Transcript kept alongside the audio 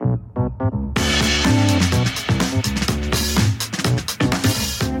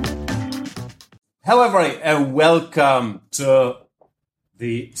Hello, everybody, and welcome to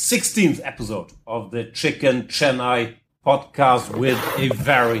the 16th episode of the Chicken Chennai podcast with a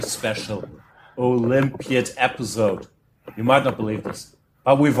very special Olympiad episode. You might not believe this,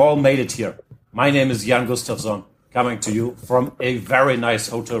 but we've all made it here. My name is Jan Gustafsson, coming to you from a very nice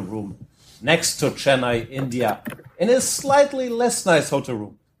hotel room next to Chennai, India, in a slightly less nice hotel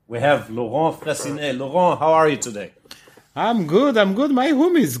room. We have Laurent Fressinet. Laurent, how are you today? I'm good. My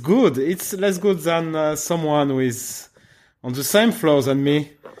room is good. It's less good than someone who is on the same floor than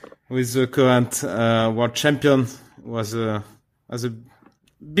me, who is the current world champion, has a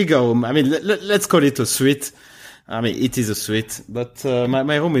bigger room. I mean, let's call it a suite. I mean, it is a suite, but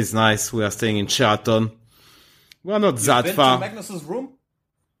my room is nice. We are staying in Sheraton. We are not that far. You've been to Magnus's room?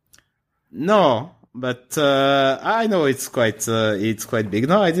 No, but I know it's quite big.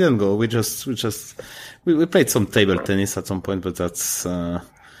 No, I didn't go. We played some table tennis at some point, but that's the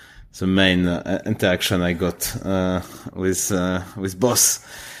main interaction I got with boss.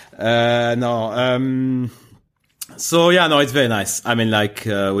 So yeah, no, it's very nice. I mean,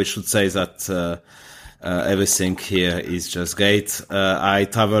 we should say that everything here is just great. I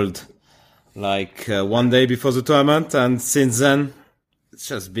traveled one day before the tournament, and since then it's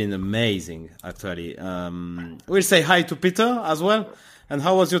just been amazing. Actually, we'll say hi to Peter as well. And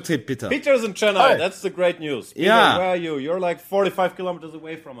how was your trip, Peter? Peter's in Chennai. Hi. That's the great news. Peter, yeah. Where are you? You're like 45 kilometers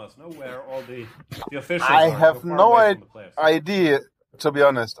away from us. Nowhere all the officials I are. have no idea, to be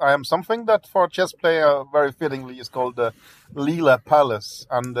honest. I am something that for a chess player very fittingly is called the Leela Palace.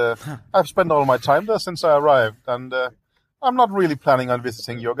 And I've spent all my time there since I arrived. And I'm not really planning on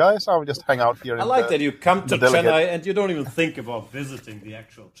visiting you guys. I'll just hang out here. I like that you come to Chennai and you don't even think about visiting the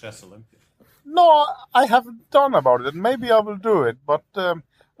actual Chess Olympiad. No, I haven't done about it. Maybe I will do it. But, I'm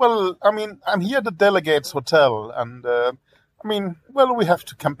here at the delegates hotel. And, we have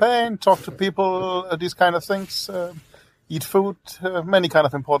to campaign, talk to people, these kind of things, eat food, many kind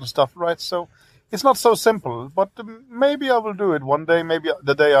of important stuff, right? So it's not so simple. But maybe I will do it one day. Maybe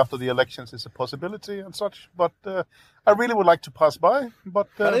the day after the elections is a possibility and such. But I really would like to pass by. But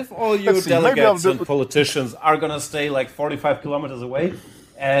if all you delegates and politicians are going to stay 45 kilometers away,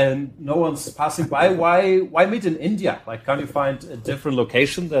 and no one's passing by, why meet in India? Can't you find a different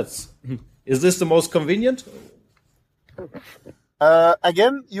location is this the most convenient?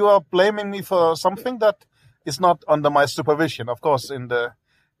 Again, you are blaming me for something that is not under my supervision. Of course, in the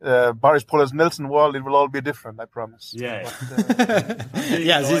Boris Polis-Nielsen world, it will all be different, I promise. Yeah.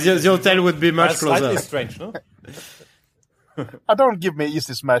 The hotel would be much closer. Slightly strange, no? Don't give me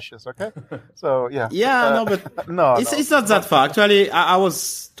easy smashes, okay? So, yeah. Yeah, it's not that far. Actually, I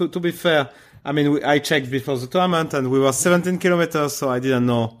was, to be fair, I mean, I checked before the tournament and we were 17 kilometers, so I didn't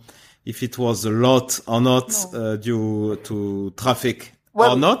know if it was a lot or not due to traffic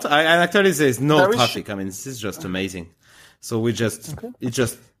or not. Actually, there's no traffic. I mean, this is just amazing. So it's just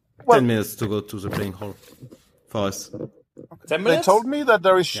 10 minutes to go to the playing hall for us. Okay. 10 minutes? They told me that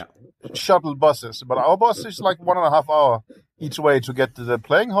there is shuttle buses, but our bus is 1.5 hours each way to get to the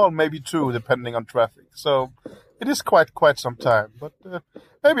playing hall, maybe 2, depending on traffic. So it is quite some time. But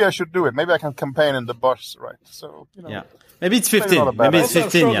maybe I should do it. Maybe I can campaign in the bus, right? So yeah, maybe it's 15. Maybe it's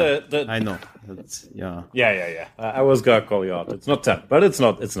 15. I know. Yeah. I was gonna call you out. It's not 10, but it's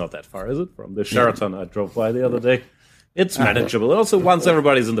not that far, is it? From the Sheraton I drove by the other day, it's manageable. Also, once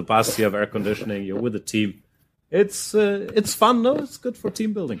everybody's in the bus, you have air conditioning. You're with the team. It's fun, no? It's good for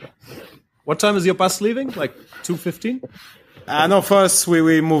team building. What time is your bus leaving? 2:15? No, first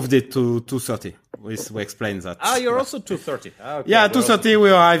we moved it to 2:30. We explained that. You're also 2:30. Okay, yeah, 2:30. We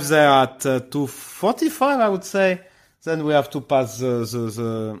arrived there at 2:45, I would say. Then we have to pass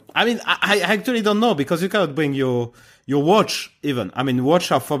the I mean, I actually don't know because you cannot bring your watch even. I mean,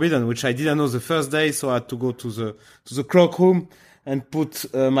 watch are forbidden, which I didn't know the first day, so I had to go to the clock room and put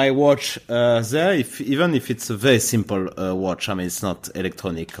my watch there, even if it's a very simple watch. I mean, it's not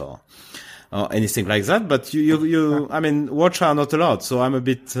electronic or anything like that. But I mean, watch are not allowed. So I'm a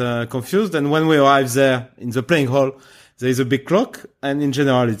bit confused. And when we arrive there in the playing hall, there is a big clock, and in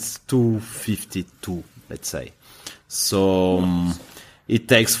general, it's 2:52, let's say. So it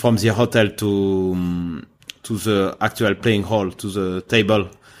takes from the hotel to the actual playing hall to the table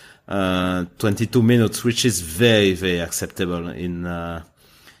 22 minutes, which is very, very acceptable in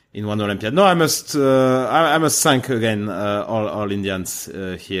one Olympiad. No, I must thank again all Indians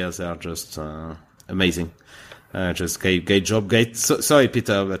here. They are just amazing. Just great job. Sorry,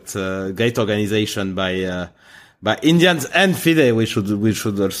 Peter, but great organization by Indians and FIDE. We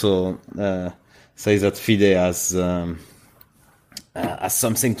should also say that FIDE has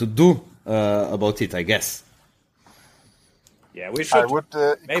something to do about it, I guess. Yeah, we I should would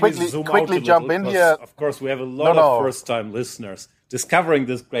maybe zoom out a quickly little, jump in because, here. of course, we have a lot of first-time listeners discovering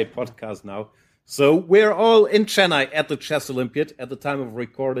this great podcast now. So we're all in Chennai at the Chess Olympiad at the time of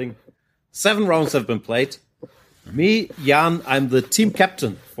recording. 7 rounds have been played. Me, Jan, I'm the team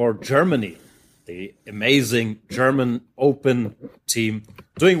captain for Germany, the amazing German Open team,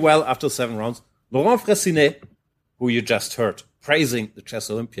 doing well after 7 rounds. Laurent Fressinet, who you just heard, praising the Chess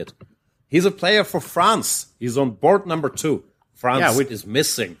Olympiad. He's a player for France. He's on board number 2. France is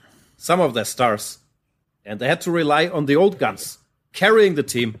missing some of their stars, and they had to rely on the old guns carrying the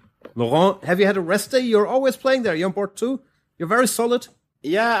team. Laurent, have you had a rest day? You're always playing there. You're on board too. You're very solid.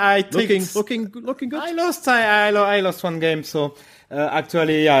 Yeah, I think looking good. I lost one game, so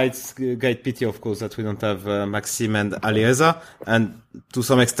actually, it's a great pity, of course, that we don't have Maxime and Alireza, and to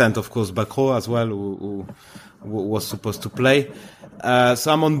some extent, of course, Bacro as well, who was supposed to play.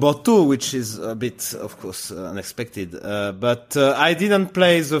 So I'm on board 2, which is a bit, of course, unexpected. But I didn't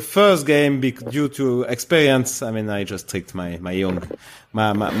play the first game due to experience. I mean, I just tricked my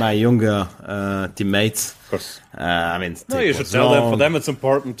younger teammates. Of course. I mean, no, you should tell them. For them, it's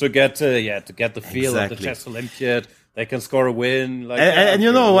important to get the feel of the Chess Olympiad. They can score a win. And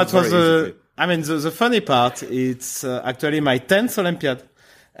you know what was the funny part? It's actually my 10th Olympiad,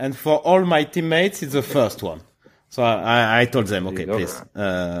 and for all my teammates, it's the first one. So I told them, okay, please,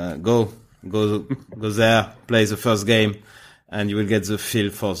 go there, play the first game, and you will get the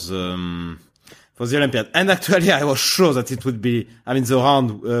feel for the Olympiad. And actually, I was sure that it would be, the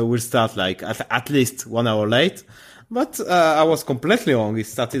round will start like at least 1 hour late, but I was completely wrong. It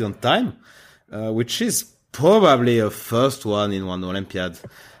started on time, which is probably a first one in one Olympiad.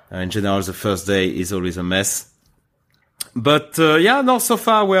 In general, the first day is always a mess. But so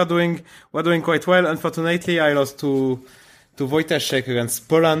far we're doing quite well. Unfortunately, I lost to Wojciech against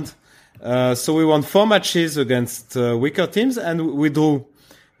Poland. So we won 4 matches against weaker teams, and we drew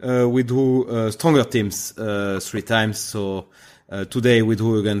stronger teams 3 times. So today we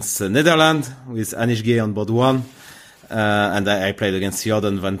drew against Netherlands with Anish Gay on board 1, and I played against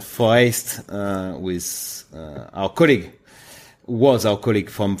Jordan van Foreest with our colleague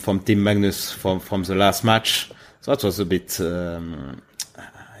from Team Magnus from the last match. So that was a bit,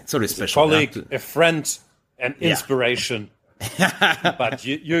 it's always special. A colleague, a friend, an inspiration. But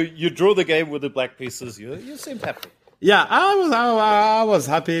you drew the game with the black pieces. You seemed happy. Yeah, I was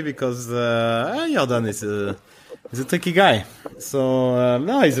happy because Jordan is a tricky guy. So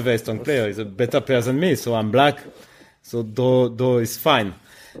no, he's a very strong player. He's a better player than me. So I'm black. So draw is fine.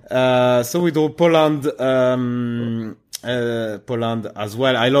 So we drew Poland. Poland as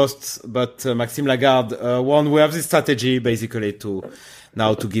well. I lost, but Maxime Lagarde won. We have this strategy basically to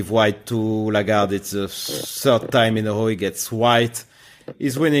give white to Lagarde. It's the 3rd time in a row he gets white.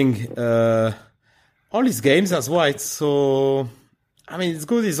 He's winning all his games as white. So it's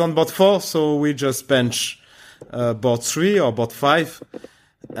good. He's on board 4, so we just bench board 3 or board 5,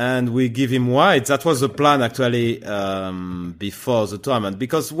 and we give him white. That was the plan actually before the tournament,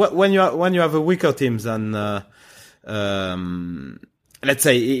 because when you have a weaker team than let's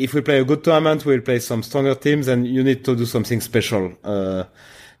say if we play a good tournament, we'll play some stronger teams, and you need to do something special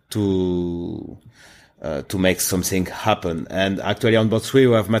to make something happen. And actually on board 3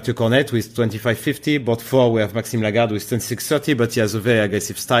 we have Mathieu Cornet with 25-50. Board 4 we have Maxime Lagarde with 26-30, but he has a very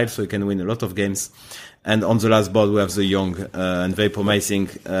aggressive style, so he can win a lot of games. And on the last board we have the young and very promising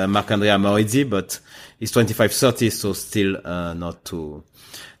Marc-Andrea Maurizzi, but he's 25-30, so still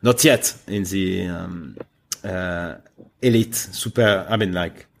not yet in the elite super,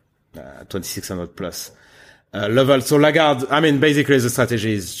 2600 plus level. So Lagarde, basically the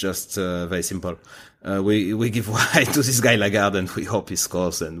strategy is just very simple. We give white to this guy Lagarde, and we hope he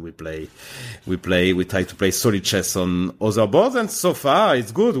scores, and we try to play solid chess on other boards, and so far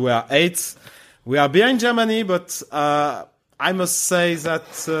it's good. We are 8th. We are behind Germany, but I must say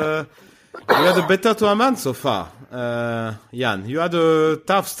that we had a better tournament so far. Jan, you had a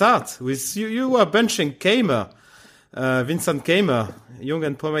tough start with you were benching Keimer, Vincent Keimer, young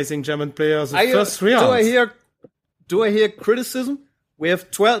and promising German player. First 3 rounds. Do I hear criticism? We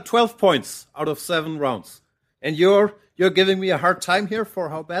have 12 points out of 7 rounds, and you're giving me a hard time here for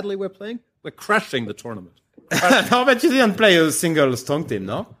how badly we're playing. We're crashing the tournament. No, but you didn't play a single strong team,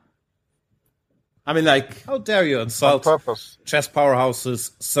 no? How dare you insult chess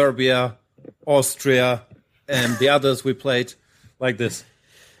powerhouses, Serbia, Austria, and the others we played like this?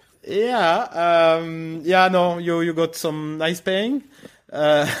 No, you got some nice paying,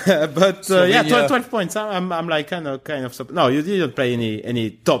 but 12 points. I'm like kind of. No, you didn't play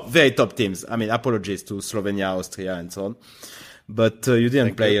any very top teams. Apologies to Slovenia, Austria, and so on. but you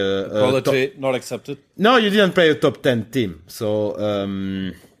didn't play a Apology not accepted. No, you didn't play a top 10 team. So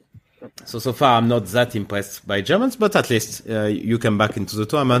far I'm not that impressed by Germans, but at least you came back into the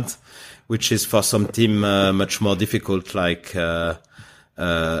tournament, which is for some team much more difficult, like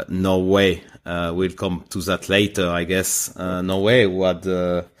Norway. We'll come to that later, I guess. Norway was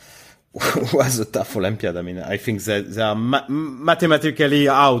a tough Olympiad. I mean, I think that they are mathematically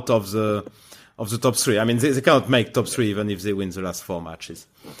out of the top three. I mean, they cannot make top three even if they win the last 4 matches.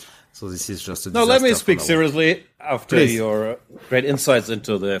 So this is just a disaster. No, let me speak seriously after Please. your great insights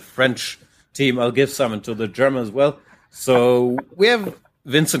into the French team. I'll give some into the German as well. So we have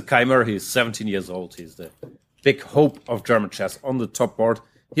Vincent Keimer. He's 17 years old. He's the big hope of German chess on the top board.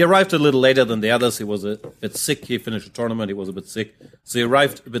 He arrived a little later than the others. He was a bit sick. He finished the tournament. He was a bit sick. So he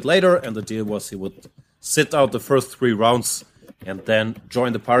arrived a bit later, and the deal was he would sit out the first 3 rounds and then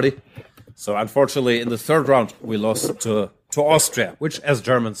join the party. So unfortunately, in the 3rd round, we lost to Austria, which as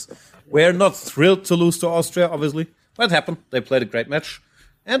Germans, we're not thrilled to lose to Austria, obviously. But it happened. They played a great match.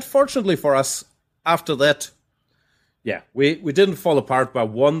 And fortunately for us, after that, we didn't fall apart but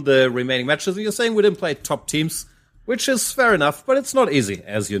won the remaining matches. You're saying we didn't play top teams, which is fair enough, but it's not easy,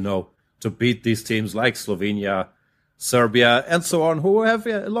 as you know, to beat these teams like Slovenia, Serbia, and so on, who have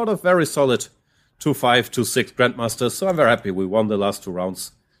a lot of very solid 2-5, 2-6 grandmasters. So I'm very happy we won the last 2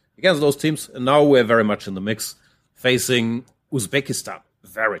 rounds against those teams. And now we're very much in the mix, facing Uzbekistan.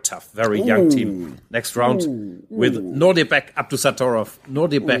 Very tough, very young team. Next round with Nordibek Abdusatorov,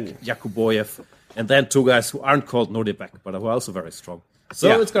 Nordibek Yakuboyev, and then 2 guys who aren't called Nordibek, but who are also very strong.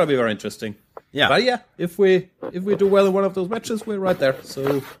 So it's going to be very interesting. Yeah. But if we do well in one of those matches, we're right there.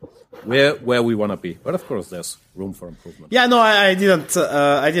 So we're where we want to be. But of course, there's room for improvement. Yeah, no, I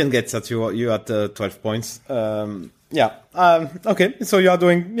didn't get that you had 12 points. Okay, so you are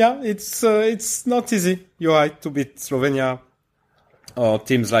doing. Yeah, it's not easy. You're right to beat Slovenia or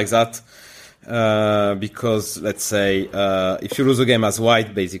teams like that. Because let's say if you lose a game as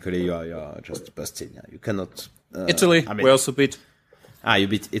white, basically you are just busted. Yeah, you cannot. Italy, we also beat. You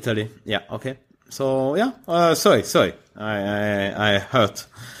beat Italy. Yeah, okay. So sorry, I hurt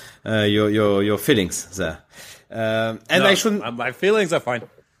your feelings there. I shouldn't. My feelings are fine.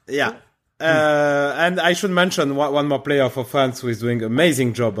 Yeah. And I should mention one more player for France who is doing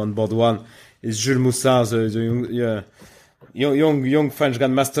amazing job on board 1 is Jules Moussard, the young French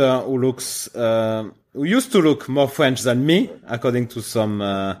grandmaster who used to look more French than me, according to some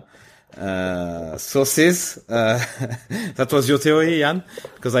sources. That was your theory, Jan,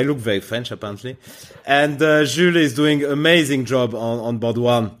 because I look very French apparently. And Jules is doing amazing job on board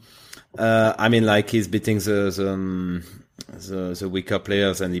 1. I mean, like he's beating the weaker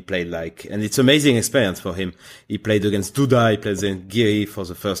players, and he played and it's amazing experience for him. He played against Duda, he played against Giri for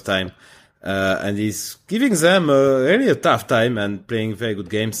the first time. And he's giving them really a tough time and playing very good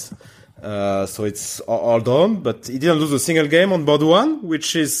games. So it's all done, but he didn't lose a single game on board 1,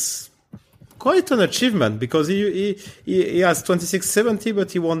 which is quite an achievement because he has 2670,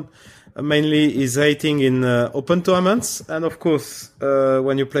 but he won mainly his rating in open tournaments. And of course,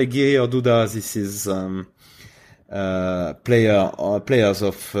 when you play Giri or Duda, this is players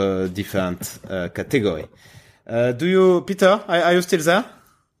of different category. Peter, are you still there?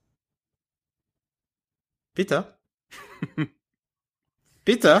 Peter?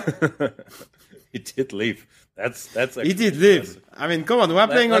 He did leave. That's he did leave. I mean, come on, we're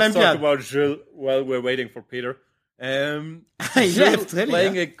playing Olympiad. Let's talk about Jules while we're waiting for Peter. He left, really,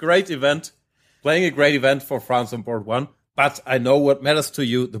 playing a great event for France on board 1. But I know what matters to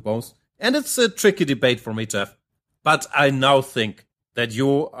you the most, and it's a tricky debate for me to have. But I now think that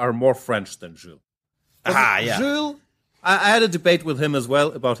you are more French than Jules. Yeah. Jules, I had a debate with him as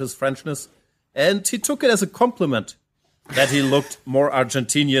well about his Frenchness. And he took it as a compliment that he looked more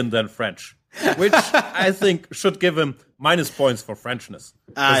Argentinian than French, which I think should give him minus points for Frenchness.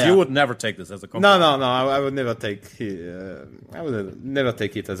 Because you would never take this as a compliment. No, I would never take. I would never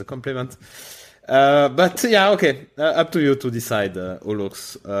take it as a compliment. But yeah, okay, up to you to decide who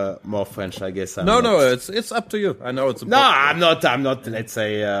looks more French. I guess. No, it's up to you. I know it's important. No, I'm not. Let's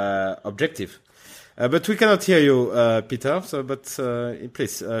say objective. But we cannot hear you, Peter. So, but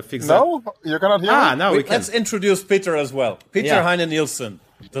please fix that. No, you cannot hear me? Now we can. Let's introduce Peter as well. Peter Heine Nielsen,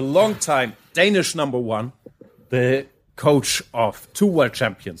 the long-time Danish number 1, the coach of 2 world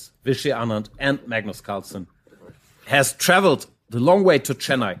champions, Vishy Anand and Magnus Carlsen, has traveled the long way to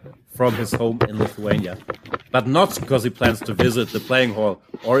Chennai from his home in Lithuania, but not because he plans to visit the playing hall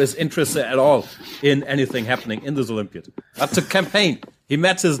or is interested at all in anything happening in this Olympiad, but to campaign. He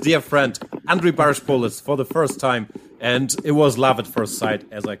met his dear friend Andriy Barishpolis for the first time And it was love at first sight,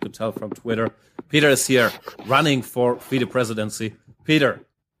 as I could tell from Twitter. Peter is here, running for FIDE presidency. Peter,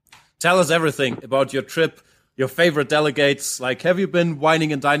 tell us everything about your trip, your favorite delegates. Like, have you been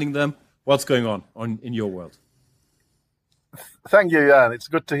wining and dining them? What's going on in your world? Thank you, Jan. It's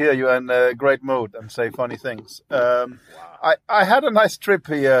good to hear you in a great mood and say funny things. I had a nice trip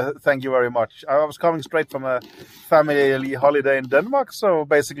here. Thank you very much. I was coming straight from a family holiday in Denmark, so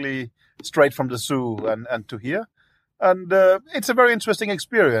basically straight from the zoo and to here. And it's a very interesting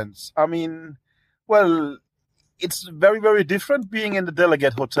experience. I mean, well, it's very, very different being in the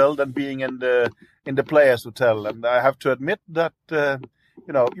delegate hotel than being in the players hotel. And I have to admit that,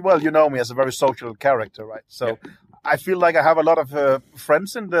 you know me as a very social character, right? So yeah. I feel like I have a lot of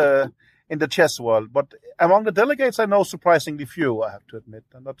friends in the chess world, but among the delegates, I know surprisingly few, I have to admit.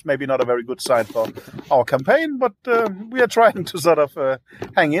 And that's maybe not a very good sign for our campaign, but we are trying to sort of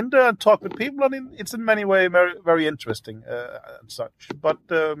hang in there and talk with people, and it's in many ways very, very interesting and such. But,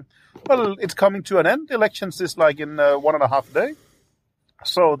 well, it's coming to an end. Elections is like in 1.5 days.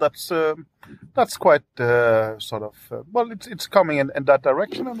 So that's quite it's coming in that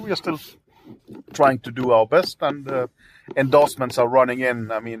direction, and we are still trying to do our best, and endorsements are running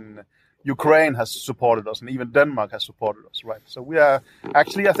in. I mean, Ukraine has supported us, and even Denmark has supported us, right? So we are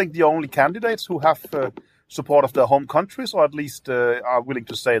actually, I think, the only candidates who have support of their home countries, or at least are willing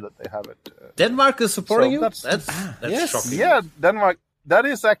to say that they have it. Denmark is supporting you? That's yes. shocking. Yeah, Denmark. That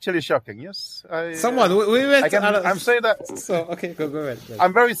is actually shocking. Yes, we went. I'm saying that. So okay, go ahead.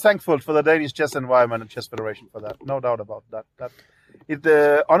 I'm very thankful for the Danish chess environment and chess federation for that. No doubt about that. That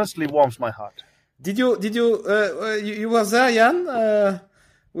it honestly warms my heart. Did you were there, Jan?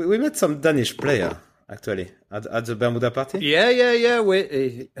 We met some Danish player actually at the Bermuda party. Yeah.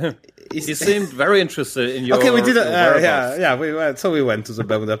 He seemed very interested in your. Okay, we did. We went to the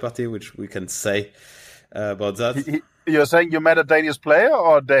Bermuda party, which we can say about that. You're saying you met a Danish player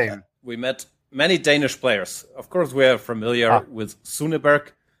or a Dane? We met many Danish players. Of course, we are familiar with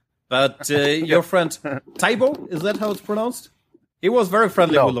Suneberg, but your friend Thibaut, is that how it's pronounced? He was very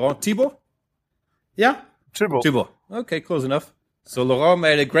friendly with Laurent. Thibaut? Yeah. Thibaut. Okay, close enough. So Laurent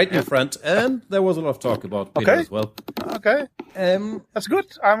made a great new friend, and there was a lot of talk about Peter as well. Okay. That's good.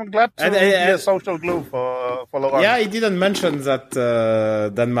 I'm glad to be a social glue for Laurent. Yeah, he didn't mention that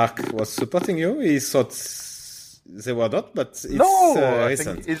Denmark was supporting you. He thought they were not, but it's recent. I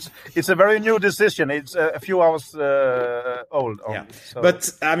think it's a very new decision. It's a few hours old only. Yeah. So.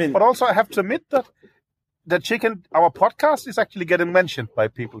 But also I have to admit that our podcast is actually getting mentioned by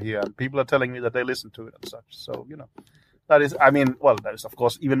people here, and people are telling me that they listen to it and such. So, that is, there is of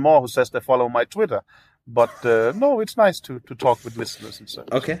course even more who says they follow my Twitter. But no, it's nice to talk with listeners and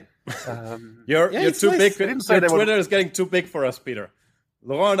such. Okay. You're too big. Your Twitter is getting too big for us, Peter.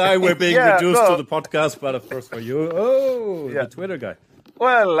 Laurent and I were being reduced to the podcast, but of course for you, the Twitter guy.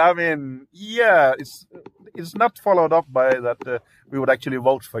 Well, it's not followed up by that we would actually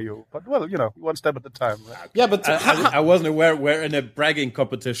vote for you. But, well, one step at a time. Right? Yeah, but I wasn't aware we're in a bragging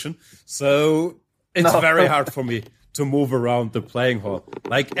competition, so it's very hard for me to move around the playing hall.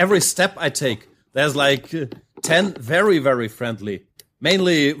 Like, every step I take, there's like 10 very, very friendly,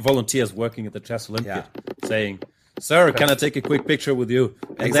 mainly volunteers working at the Chess Olympiad, saying, "Sir, can I take a quick picture with you?"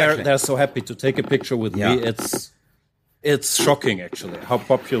 And exactly. they're so happy to take a picture with me. It's shocking, actually, how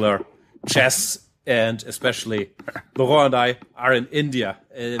popular chess and especially Laurent and I are in India.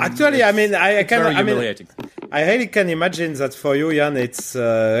 Actually, very humiliating. I really can imagine that for you, Jan, it's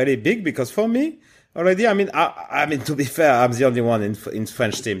really big, because for me, already, to be fair, I'm the only one in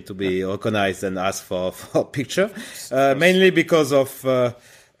French team to be recognized and asked for a picture, mainly because of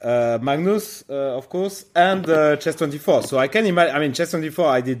Magnus, of course, and Chess24. So I can imagine, Chess24,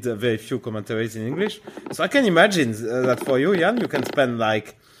 I did very few commentaries in English. So I can imagine that for you, Jan, you can spend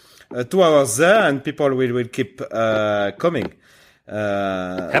like 2 hours there, and people will keep coming.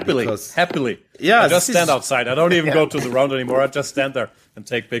 Happily. Yeah, I just stand outside. I don't even go to the round anymore. I just stand there and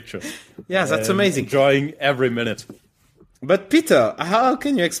take pictures. Yeah, that's amazing. Enjoying every minute. But Peter, how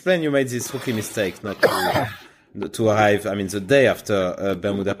can you explain you made this rookie mistake not to arrive? The day after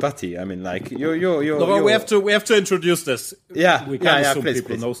Bermuda party. No, we have to introduce this. Yeah, we can't assume please.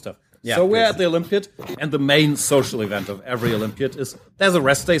 People know stuff. Yeah, so we're at the Olympiad, and the main social event of every Olympiad is there's a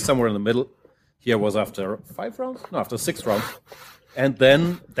rest day somewhere in the middle. Here was after 5 rounds? No, after 6 rounds. And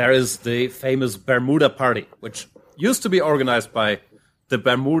then there is the famous Bermuda party, which used to be organized by the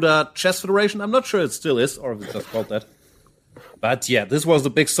Bermuda Chess Federation. I'm not sure it still is, or if it's just called that. But yeah, this was the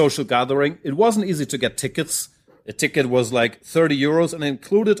big social gathering. It wasn't easy to get tickets. A ticket was like 30 euros and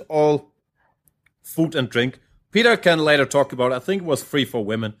included all food and drink. Peter can later talk about, I think it was free for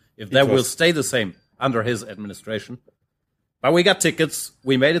women. If that will stay the same, under his administration. But we got tickets.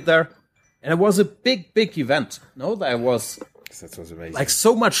 We made it there. And it was a big, big event. No, there was That was amazing. like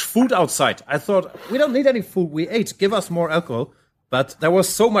so much food outside. I thought, we don't need any food. We ate. Give us more alcohol. But there was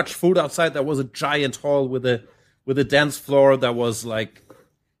so much food outside. There was a giant hall with a dance floor. There was like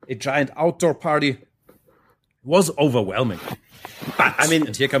a giant outdoor party. It was overwhelming. But, I mean,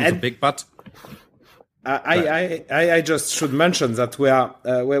 and here comes the big but. I just should mention that we are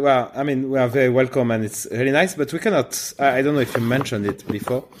very welcome and it's really nice, but we cannot. I don't know if you mentioned it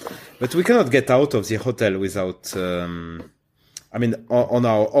before, but we cannot get out of the hotel without. On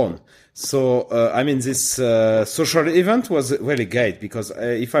our own. So this social event was really great because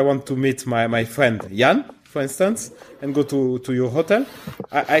if I want to meet my friend Jan, for instance, and go to your hotel,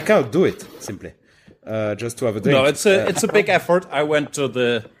 I cannot do it simply. Just to have a drink. No, it's a big effort. I went to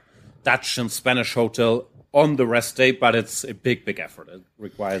the Dutch and Spanish hotel on the rest day, but it's a big, big effort. It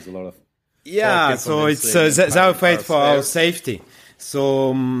requires a lot of so it's they're afraid for our safety.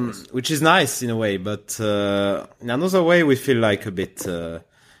 So, which is nice in a way, but in another way, we feel like a bit,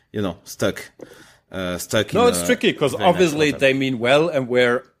 stuck. No, it's tricky because obviously they mean well, and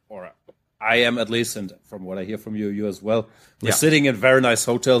I am at least, and from what I hear from you as well, we're sitting in very nice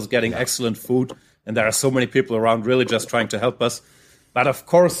hotels, getting excellent food, and there are so many people around really just trying to help us. But of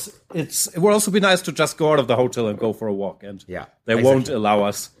course, it would also be nice to just go out of the hotel and go for a walk, and they won't allow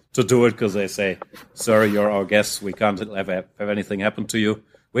us to do it because they say, "Sir, you're our guests. We can't ever have anything happen to you,"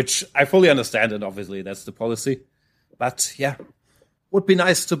 which I fully understand, and obviously that's the policy. But would be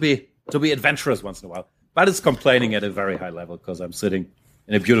nice to be adventurous once in a while. But it's complaining at a very high level because I'm sitting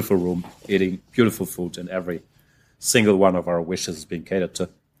in a beautiful room, eating beautiful food, and every single one of our wishes is being catered to.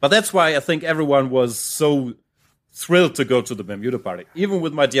 But that's why I think everyone was so thrilled to go to the Bermuda party. Even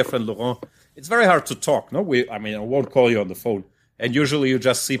with my dear friend Laurent, it's very hard to talk. No, I won't call you on the phone. And usually you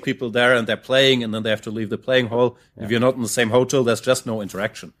just see people there and they're playing and then they have to leave the playing hall. Yeah. If you're not in the same hotel, there's just no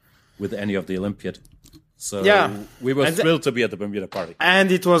interaction with any of the Olympiad. So we were thrilled to be at the Bermuda party.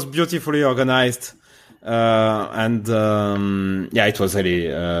 And it was beautifully organized. It was really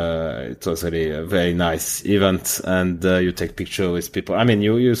a very nice event, and you take pictures with people. I mean,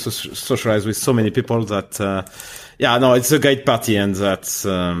 you socialize with so many people that, it's a great party, and that's,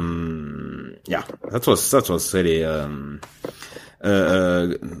 that was really,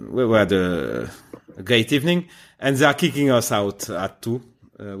 we had a great evening, and they are kicking us out at 2.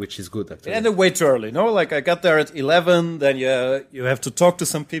 Which is good, actually. And way too early, no? Like, I got there at 11, then you have to talk to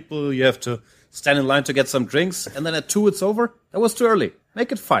some people, you have to stand in line to get some drinks, and then at 2 it's over? That was too early.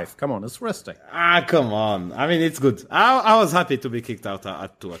 Make it 5. Come on, it's rest day. Come on. I mean, it's good. I was happy to be kicked out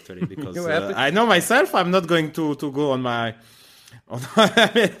at 2, actually, because I know myself, I'm not going to go on my...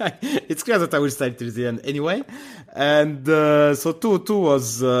 it's clear that I will stay till the end anyway. And so 2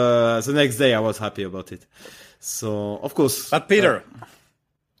 was... the next day, I was happy about it. So, of course... But Peter...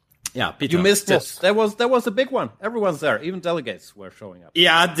 Peter. You missed it. There was a big one. Everyone's there. Even delegates were showing up.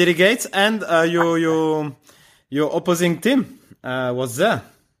 Yeah, delegates, and your opposing team was there.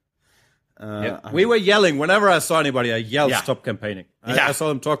 We were yelling. Whenever I saw anybody, I yelled, "Stop campaigning." I saw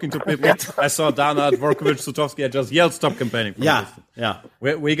them talking to people. I saw Dana, Dvorkovich, Sutovsky. I just yelled, "Stop campaigning."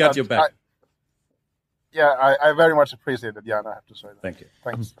 We got your back. I very much appreciate it, Jan, I have to say that. Thank you.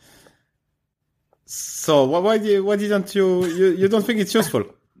 Thanks. So, why didn't you don't think it's useful?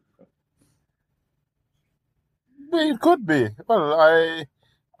 It could be. Well, I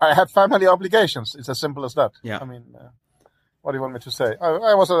had family obligations. It's as simple as that. Yeah. I mean, what do you want me to say?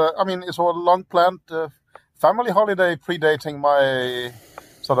 It's a long planned family holiday predating my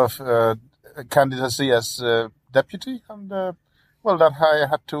sort of candidacy as deputy, and that I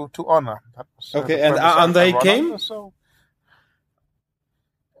had to honor. That was, okay, and they came. So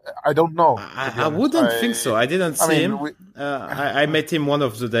I don't know. I wouldn't think so. I didn't see him. I met him one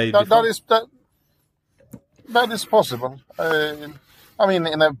of the days before. That is possible. In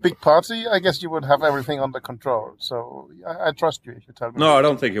a big party, I guess you would have everything under control. So I trust you if you tell me. No, I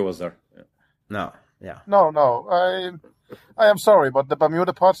don't think he was there. Yeah. No, yeah. No. I am sorry, but the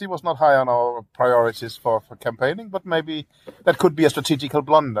Bermuda party was not high on our priorities for campaigning. But maybe that could be a strategical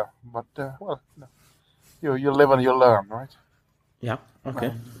blunder. But you live and you learn, right? Yeah.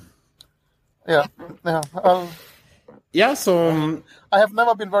 Okay. So I have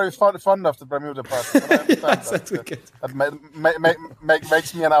never been very fond of the Bermuda party. But I that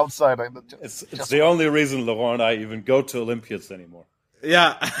makes me an outsider. It's the only reason Laurent and I even go to Olympiads anymore.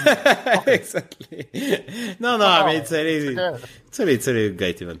 Yeah, exactly. No. I mean, it's a really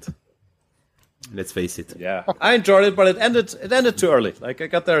great event. Let's face it. Yeah, I enjoyed it, but it ended too early. Like, I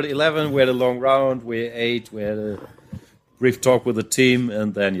got there at 11. We had a long round. We ate. We had brief talk with the team,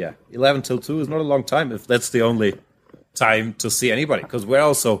 and then 11 till 2 is not a long time if that's the only time to see anybody, because we're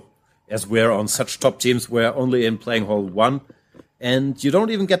also, as we're on such top teams, we're only in playing hall 1, and you don't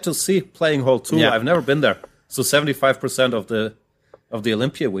even get to see playing hall 2. I've never been there, so 75% of the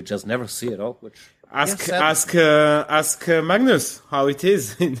Olympia we just never see at all. Which ask Magnus how it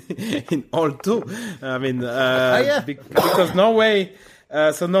is in hall 2. I mean, because Norway.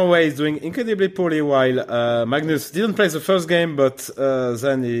 So Norway is doing incredibly poorly, while Magnus didn't play the first game, but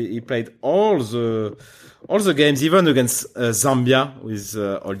then he played all the games, even against Zambia, with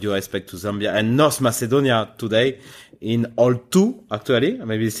all due respect to Zambia, and North Macedonia today in Hall 2, actually.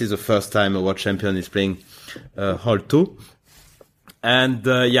 Maybe this is the first time a world champion is playing Hall 2. And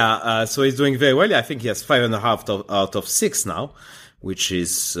so he's doing very well. I think he has 5.5 out of 6 now, which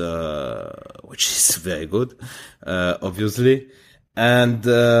is very good, obviously. And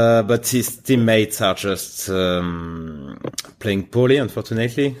but his teammates are just playing poorly,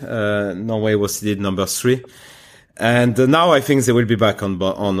 unfortunately. Norway was seeded number 3, and now I think they will be back on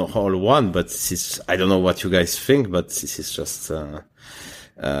hall 1. But this is, I don't know what you guys think, but this is just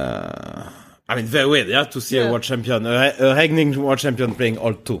very weird, to see a world champion, a reigning world champion playing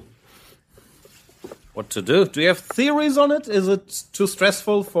hall 2. What to do? Do you have theories on it? Is it too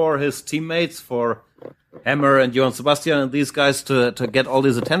stressful for his teammates, for Hammer and Johann Sebastian and these guys to get all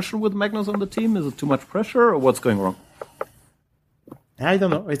this attention with Magnus on the team? Is it too much pressure, or what's going wrong? I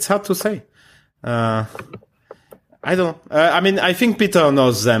don't know. It's hard to say. I don't know. I think Peter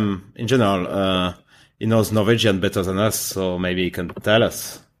knows them in general. He knows Norwegian better than us, so maybe he can tell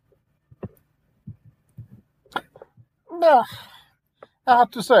us. No, I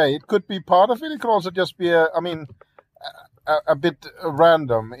have to say, it could be part of it. It could also just be a bit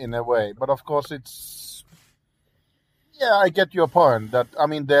random in a way. But of course, it's... Yeah, I get your point that,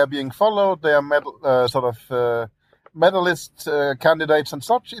 they're being followed, they are medalist candidates and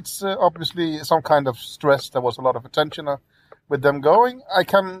such. It's obviously some kind of stress. There was a lot of attention with them going. I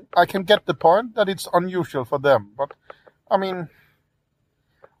can get the point that it's unusual for them, but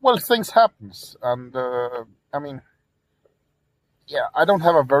things happens, and I don't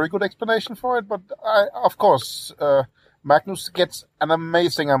have a very good explanation for it, but of course Magnus gets an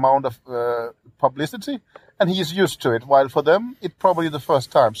amazing amount of publicity, and he is used to it, while for them, it's probably the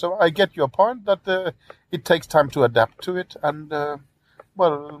first time. So I get your point that it takes time to adapt to it, and,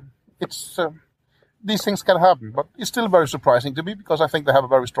 it's these things can happen. But it's still very surprising to me, because I think they have a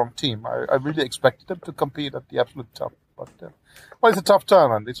very strong team. I really expected them to compete at the absolute top. But, it's a tough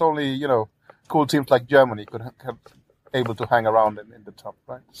tournament. It's only, cool teams like Germany could have able to hang around in the top,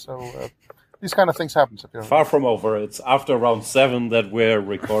 right? So these kind of things happen. Far from over. It's after round 7 that we're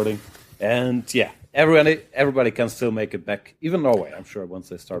recording. And everybody can still make it back. Even Norway, I'm sure, once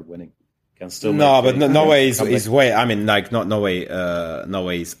they start winning, can still. Norway is way. Not Norway.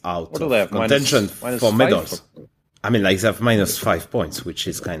 Norway is out of contention for medals. They have -5 points, which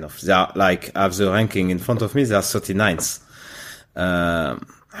is kind of, they are like, I have the ranking in front of me. They are 39th.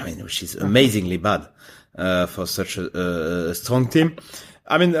 Which is amazingly bad for such a strong team.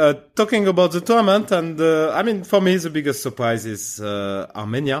 Talking about the tournament, and for me the biggest surprise is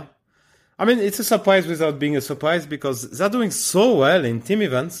Armenia. It's a surprise without being a surprise, because they're doing so well in team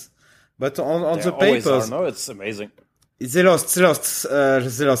events, but on the papers, no, it's amazing. They lost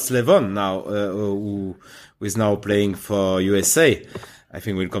Levon now, who is now playing for USA. I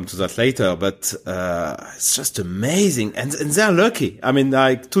think we'll come to that later, but it's just amazing, and they're lucky.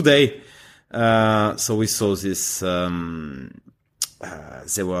 Today, so we saw this.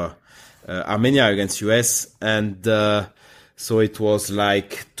 They were Armenia against US, and so it was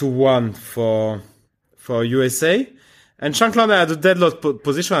like 2-1 for USA. And Shankland had a deadlock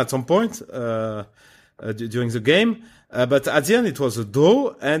position at some point during the game, but at the end it was a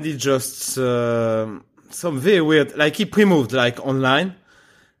draw, and he just some very weird, like he pre-moved like online,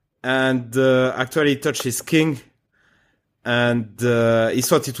 and actually touched his king, and he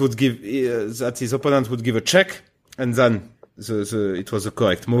thought it would give that his opponent would give a check, and then it was a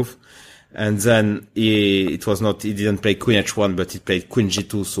correct move. And then he didn't play Queen H1, but he played Queen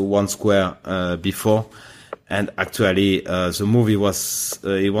G2, so 1 square before. And actually, the move he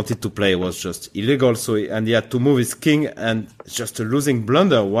wanted to play was just illegal, so he had to move his king, and just a losing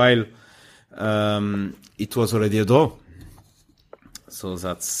blunder while it was already a draw. So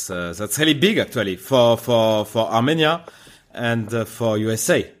that's really big actually for Armenia and for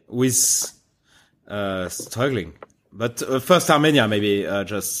USA, with struggling. But first Armenia, maybe I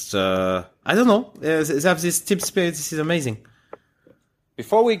don't know. They have this team spirit. This is amazing.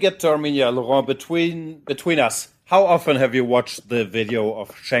 Before we get to Armenia, Laurent, between us, how often have you watched the video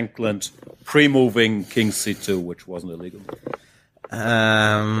of Shankland pre-moving King C2, which wasn't illegal?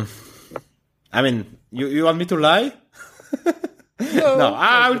 I mean, you want me to lie? No,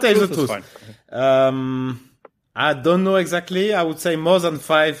 I will tell you the truth. I don't know exactly. I would say more than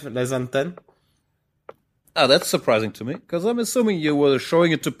 5, less than 10. Oh, that's surprising to me, because I'm assuming you were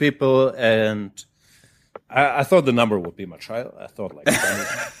showing it to people, and I thought the number would be much higher. I thought like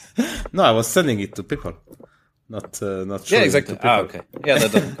 20. No, I was sending it to people, not showing exactly. it to people. Okay. Yeah,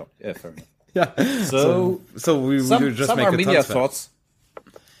 that doesn't count. Yeah, fair enough. Yeah. So we just some make Armenia a transfer. thoughts.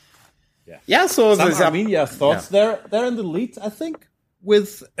 Yeah. So Some there's Armenia thoughts. They're in the lead, I think,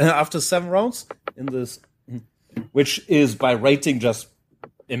 with after 7 rounds in this, which is by rating just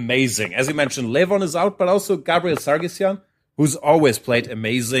amazing. As you mentioned, Levon is out, but also Gabriel Sargsyan, who's always played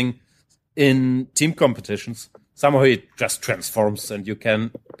amazing in team competitions. Somehow he just transforms, and you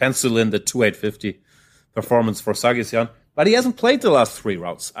can pencil in the 2.850 performance for Sargsyan. But he hasn't played the last 3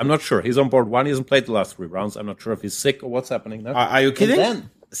 rounds. I'm not sure. He's on board 1. He hasn't played the last 3 rounds. I'm not sure if he's sick or what's happening now. Are you kidding? And then,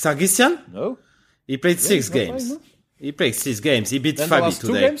 Sargsyan? no. He played 6 he's not games. playing, no? He played 6 games. He beat Then the Fabi last 2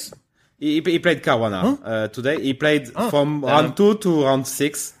 today. games? He played Caruana today. He played from round 2 to round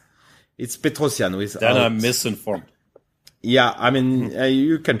 6. It's Petrosian with Then out. I'm misinformed. Yeah, I mean,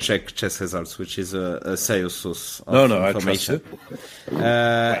 you can check chess results, which is a serious source of No, I trust information. you.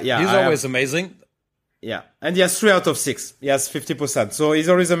 Yeah, He's always amazing. Yeah, and he has 3 out of 6. He has 50%. So he's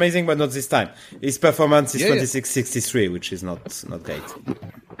always amazing, but not this time. His performance is 26-63, which is not great.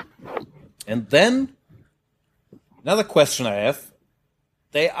 And then, another question I have.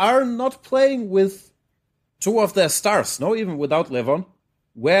 They are not playing with 2 of their stars, no, even without Levon.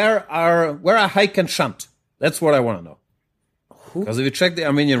 Where are Haik and Shant? That's what I want to know. Because if you check the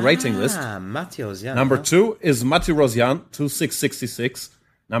Armenian rating list, Matyozyan. number 2 is Mati Rosyan, 2666.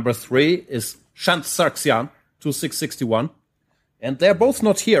 Number 3 is Shant Sargsyan, 2661. And they're both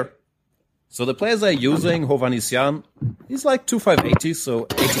not here. So the players are using Hovanesyan. He's like 2580, so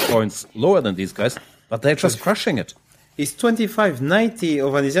 80 points lower than these guys. But they're just crushing it. He's 2590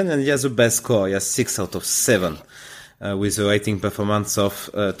 Hovanesyan, and he has the best score. He has 6 out of 7. With a rating performance of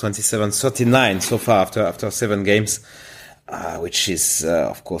 2739 so far after 7 games. Which is,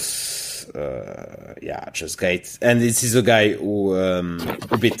 of course, just great. And this is a guy who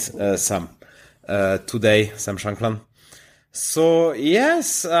beat Sam today, Sam Shankland. So,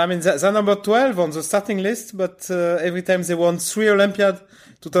 yes, I mean, they're number 12 on the starting list, but every time they won 3 Olympiad,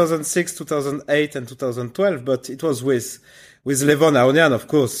 2006, 2008, and 2012, but it was with Levon Aonian, of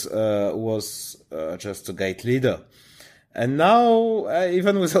course, who was just a great leader. And now,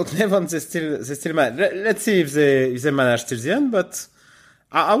 even without Levon, they still manage. Let's see if they manage till the end. But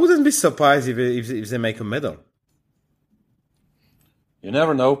I wouldn't be surprised if they make a medal. You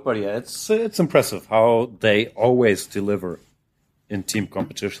never know, but yeah, it's impressive how they always deliver in team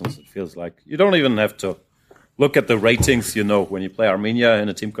competitions. It feels like you don't even have to look at the ratings. You know, when you play Armenia in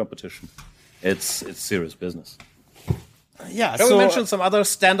a team competition, it's serious business. Yeah. Can we mention some other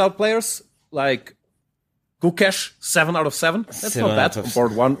standout players like Gukesh, 7 out of 7. That's not bad. On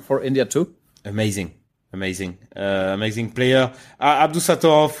board 1 for India too. Amazing player.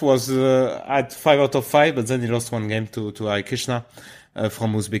 Abdusattorov was at 5 out of 5, but then he lost 1 game to Hari Krishna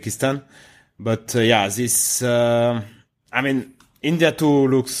from Uzbekistan. But this. I mean, India 2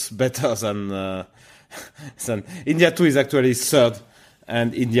 looks better than India 2 is actually 3rd,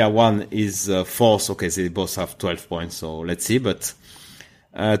 and India 1 is 4th. Okay, they both have 12 points. So let's see, but.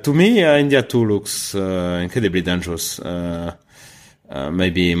 To me, India 2 looks incredibly dangerous.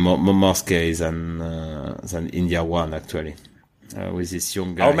 Maybe more scary than India 1, actually, with this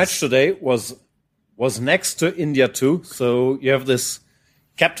young guy. Our match today was next to India 2. So you have this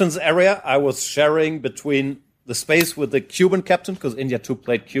captain's area. I was sharing between the space with the Cuban captain, because India 2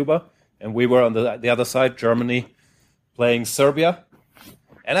 played Cuba, and we were on the other side, Germany, playing Serbia.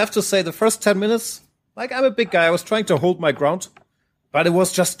 And I have to say, the first 10 minutes, like, I'm a big guy. I was trying to hold my ground. But it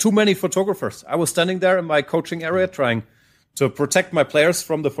was just too many photographers. I was standing there in my coaching area trying to protect my players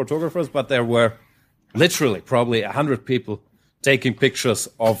from the photographers, but there were literally probably 100 people taking pictures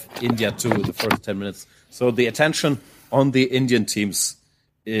of India 2 in the first 10 minutes. So the attention on the Indian teams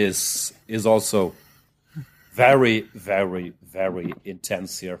is also very, very, very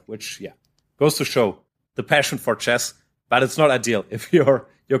intense here, which, goes to show the passion for chess. But it's not ideal if your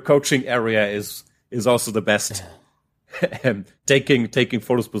coaching area is also the best. taking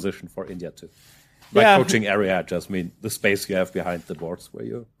photos position for India too. By coaching area, I just mean the space you have behind the boards where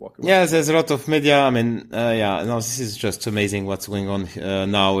you walk around. Yeah, there's a lot of media. I mean, this is just amazing what's going on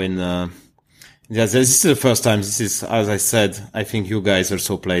now in Yeah, this is the first time. This is, as I said, I think you guys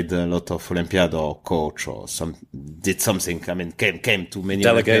also played a lot of Olympiad or coach or did something. I mean, came to many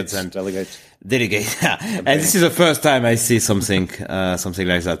Delegate. Yeah. And this is the first time I see something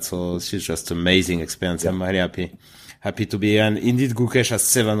like that. So this is just amazing experience. I'm really happy to be here. And indeed, Gukesh has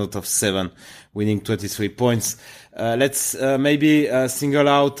 7 out of 7, winning 23 points. Let's maybe single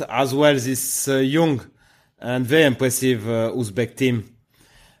out as well this young and very impressive Uzbek team.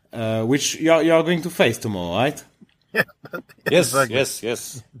 Which you are going to face tomorrow, right? Yeah. Yes, Exactly.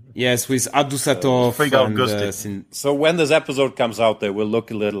 yes. Yes, with Abdusatov and So when this episode comes out, they will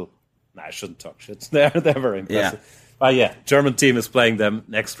look a little. Nah, I shouldn't talk shit. They're very impressive. Yeah. But yeah, German team is playing them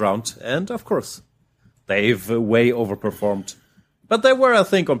next round, and of course, they've way overperformed. But they were, I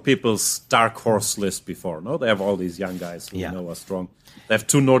think, on people's dark horse list before. No, they have all these young guys who we know are strong. They have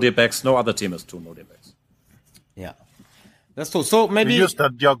 2 Nordic-backs. No other team has 2 Nordic-backs. Yeah, that's true. So maybe We used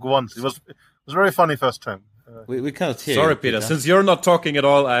that jog once. It was very funny first time. we cannot hear. Sorry, you, Peter. Since you're not talking at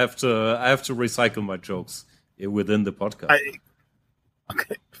all, I have to recycle my jokes within the podcast.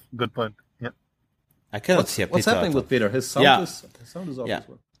 Okay, good point. Yeah. I cannot hear. What's Peter happening at all. with Peter? His sound is off Yeah. as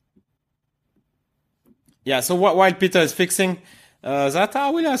well. Yeah. So while Peter is fixing that, I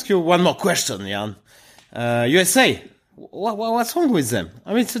will ask you one more question, Jan. USA, what's wrong with them? I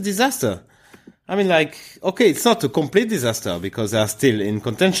mean, it's a disaster. I mean, like, okay, it's not a complete disaster because they are still in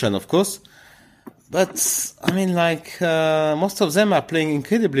contention, of course. But, I mean, like, most of them are playing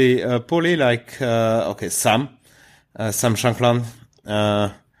incredibly poorly, like, Sam Shankland.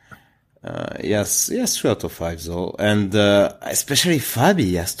 Yes, 3 out of 5, though. And especially Fabi,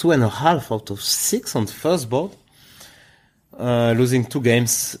 he has 2.5 out of 6 on the first board. Losing 2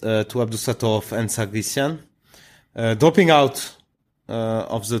 games to Abdusatov and Sargsyan. Dropping out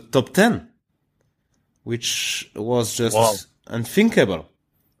of the top 10. Which was just unthinkable.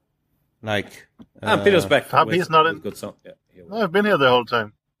 Like, and Peter's back. Fabi's not in. Good sound. Yeah, No, I've been here the whole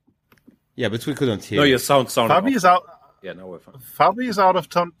time. yeah, but we couldn't hear. no, your sound. Fabi is out. Yeah, now we're fine. Fabi is out of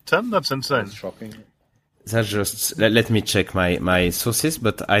 10. That's insane. That's shocking. That's just. Let me check my sources,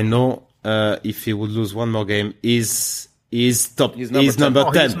 but I know if he would lose one more game, he's top. He's number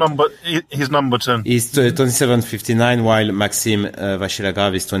 10. He's number 10. He's 27.59, while Maxim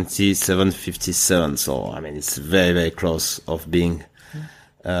Vachilagrav is 27.57. So, I mean, it's very, very close of being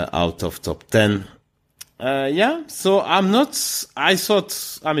out of top 10. So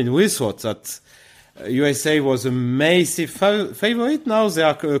we thought that USA was a massive favorite. Now they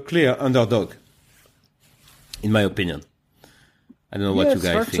are a clear underdog, in my opinion. I don't know what you guys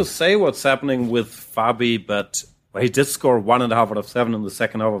think. It's hard to say what's happening with Fabi, but he did score 1.5 out of 7 in the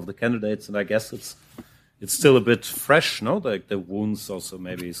second half of the candidates, and I guess it's still a bit fresh, no? The wounds also,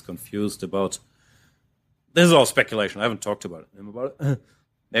 maybe he's confused about. This is all speculation. I haven't talked about him about it.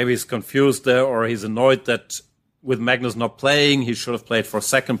 Maybe he's confused there, or he's annoyed that with Magnus not playing, he should have played for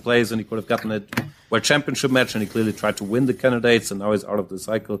second place, and he could have gotten a World Championship match, and he clearly tried to win the candidates, and now he's out of the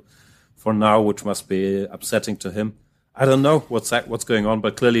cycle for now, which must be upsetting to him. I don't know what's going on,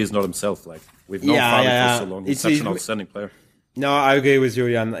 but clearly he's not himself. Like, we've known Fabi for so long. He's such an outstanding player. No, I agree with you,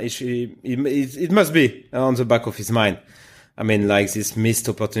 Jan. It must be on the back of his mind. I mean, like, this missed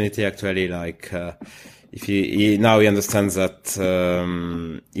opportunity, actually, like, if he now he understands that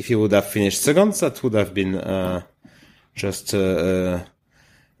if he would have finished second, that would have been just a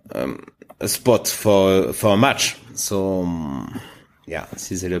spot for a match. So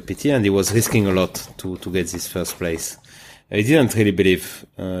this is a little pity, and he was risking a lot to get this first place. He didn't really believe.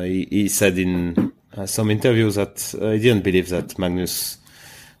 He said in some interviews that he didn't believe that Magnus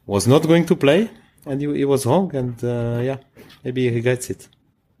was not going to play, and he was wrong. And maybe he regrets it.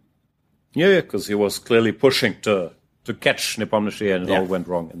 Yeah, because he was clearly pushing to catch Nepomniachtchi, and it all went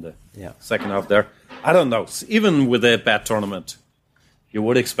wrong in the second half there. I don't know. Even with a bad tournament, you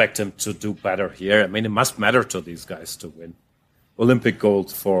would expect him to do better here. I mean, it must matter to these guys to win Olympic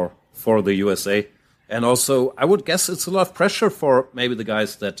gold for the USA. And also, I would guess it's a lot of pressure for maybe the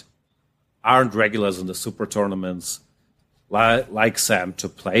guys that aren't regulars in the super tournaments, like Sam, to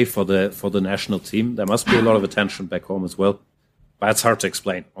play for the national team. There must be a lot of attention back home as well. But it's hard to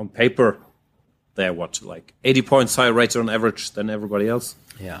explain. On paper, they're like 80 points higher rated on average than everybody else.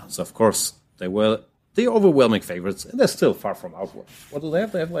 Yeah. So, of course, they were the overwhelming favorites, and they're still far from outward. What do they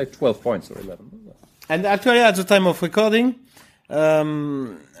have? They have like 12 points or 11. And actually, at the time of recording,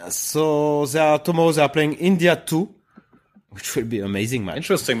 so tomorrow they are playing India 2, which will be an amazing match.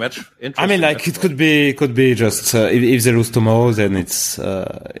 Interesting match. I mean, like, it could be just if they lose tomorrow, then it's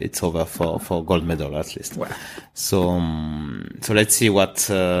over for gold medal at least. Wow. So let's see what's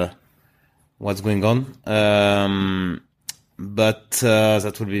going on. but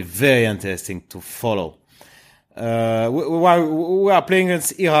that will be very interesting to follow. We are playing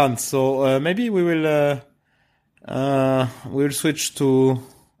against Iran, so maybe we'll switch to.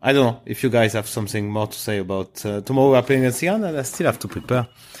 I don't know if you guys have something more to say about tomorrow. We are playing against Iran, and I still have to prepare.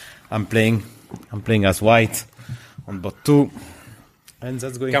 I'm playing as white on bot 2, and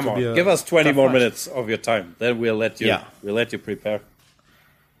that's going to be. Give us 20 more match. minutes of your time, then we'll let you. Yeah. We'll let you prepare.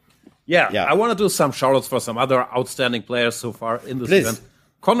 Yeah. I want to do some shoutouts for some other outstanding players so far in this Please. event.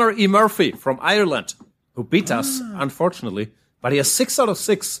 Conor E. Murphy from Ireland, who beat us, unfortunately, but he has 6 out of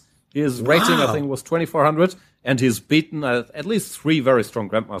 6. His rating, I think, was 2,400, and he's beaten at least 3 very strong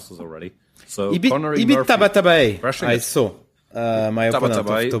grandmasters already. So Conor E. He beat Murphy, Tabatabae. I saw my opponent of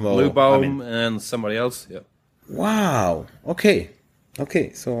Tabatabae, tomorrow. Bluebaum, and somebody else. Yeah. Wow. Okay.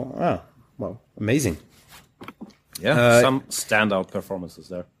 So, wow, amazing. Yeah, some standout performances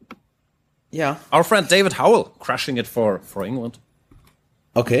there. Yeah. Our friend David Howell crushing it for England.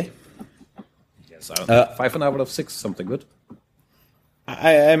 Okay. Yes, I don't know, 5 out of 6, something good.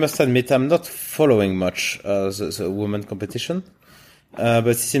 I must admit, I'm not following much the women competition, but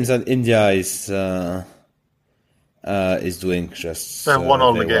it seems that India is doing just. They have won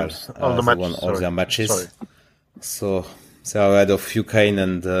all the very games, well. all the They matches. won all their matches. Sorry. So they are ahead of Ukraine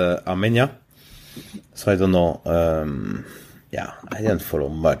and Armenia. So I don't know. I didn't follow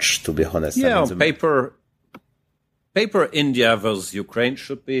much, to be honest. Yeah, I mean, on paper, India versus Ukraine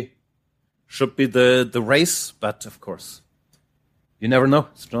should be the race, but of course, you never know.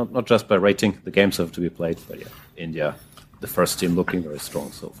 It's not just by rating. The games have to be played. But yeah, India, the first team, looking very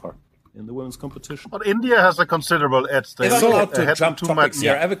strong so far in the women's competition. But India has a considerable edge. They If I'm allowed to had jump 2 topics matches.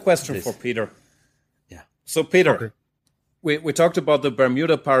 here, I have a question for Peter. Yeah. So, Peter, Okay. we talked about the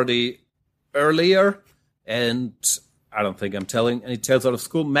Bermuda party earlier, and I don't think I'm telling any tales out of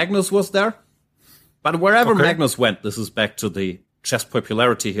school. Magnus was there. But wherever Magnus went, this is back to the chess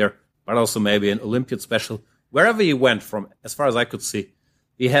popularity here, but also maybe an Olympiad special. Wherever he went from, as far as I could see,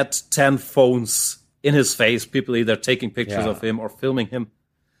 he had 10 phones in his face, people either taking pictures of him or filming him.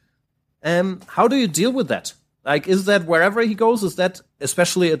 How do you deal with that? Like, is that wherever he goes? Is that,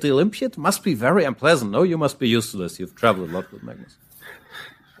 especially at the Olympiad, must be very unpleasant? No, you must be used to this. You've traveled a lot with Magnus.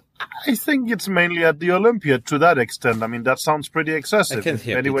 I think it's mainly at the Olympiad to that extent. I mean, that sounds pretty excessive. I can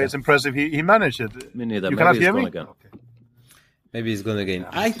hear anyway, Peter. it's impressive he managed it. Me neither. You Maybe cannot he's hear gone me? again. Okay. maybe he's gonna gain.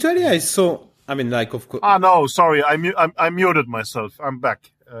 Actually, I saw. I mean, like, of course. Ah, no, sorry. I muted myself. I'm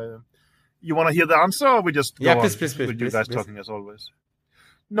back. You want to hear the answer, or we just go Yeah, on please, with you guys please. talking as always?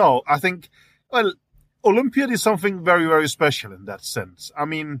 No, I think, well, Olympiad is something very, very special in that sense. I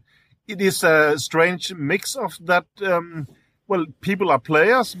mean, it is a strange mix of that, well, people are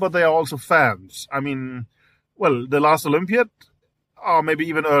players, but they are also fans. I mean, well, the last Olympiad, or maybe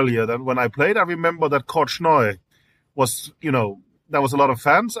even earlier than when I played, I remember that Chennai was, there was a lot of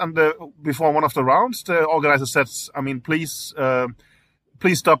fans, and before one of the rounds, the organizer said, I mean, please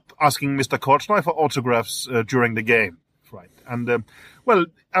stop asking Mr. Korchnoi for autographs during the game, right? And well,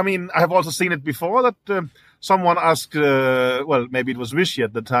 I mean, I have also seen it before that someone asked, well, maybe it was Vishy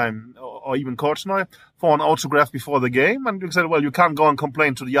at the time, or even Korchnoi, for an autograph before the game, and you said, well, you can't go and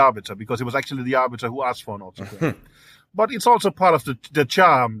complain to the arbiter because it was actually the arbiter who asked for an autograph. But it's also part of the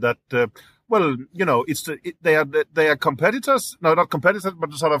charm that. Well, they are competitors. No, not competitors,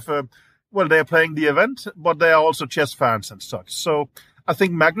 but sort of. Well, they are playing the event, but they are also chess fans and such. So I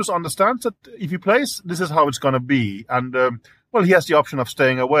think Magnus understands that if he plays, this is how it's going to be. And well, he has the option of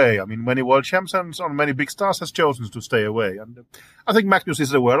staying away. I mean, many world champions and many big stars has chosen to stay away, and I think Magnus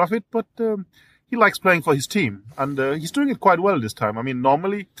is aware of it. But he likes playing for his team, and he's doing it quite well this time. I mean,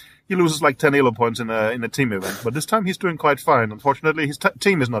 normally he loses like 10 elo points in a team event, but this time he's doing quite fine. Unfortunately, his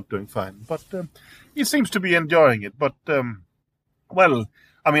team is not doing fine, but he seems to be enjoying it. But well,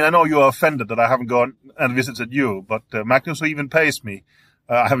 I mean, I know you are offended that I haven't gone and visited you, but Magnus, who even pays me,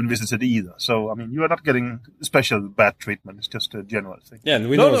 I haven't visited either. So, I mean, you are not getting special bad treatment. It's just a general thing. Yeah, and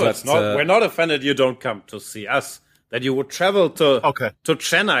we No, know that. it's not. We're not offended you don't come to see us. That you would travel to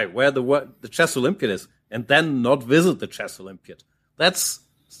Chennai, where the Chess Olympiad is, and then not visit the Chess Olympiad. That's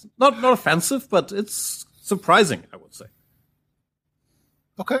not offensive, but it's surprising, I would say.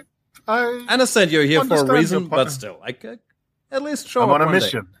 Okay. I understand you're here for a understand reason, your point. but still, at least show I'm up on a one day.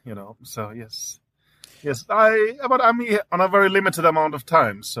 mission, So yes, but I'm here on a very limited amount of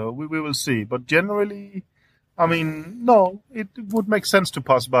time, so we will see. But generally, I mean, no, it would make sense to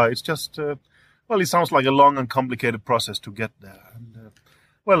pass by. It's just, well, it sounds like a long and complicated process to get there. And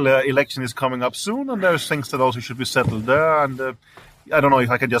well, election is coming up soon, and there's things that also should be settled there. And I don't know if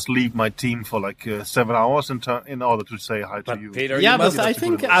I can just leave my team for like 7 hours in order to say hi to you. Peter, Yeah, you but must I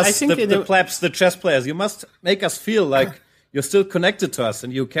think us, in the plebs, the chess players, you must make us feel like you're still connected to us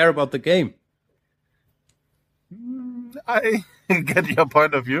and you care about the game. I get your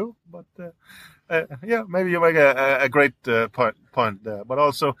point of view, but yeah, maybe you make a great point there. But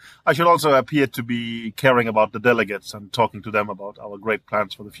also, I should also appear to be caring about the delegates and talking to them about our great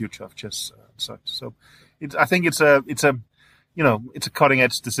plans for the future of chess and such. So, I think it's a cutting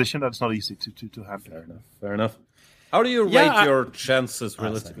edge decision that's not easy to handle. Fair enough. How do you rate your chances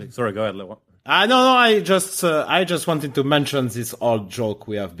realistically? Sorry, go ahead, Leo. No. I just wanted to mention this old joke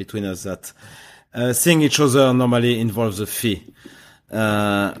we have between us that seeing each other normally involves a fee,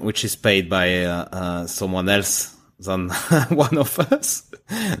 which is paid by someone else than one of us.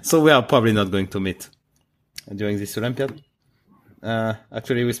 So we are probably not going to meet during this Olympiad.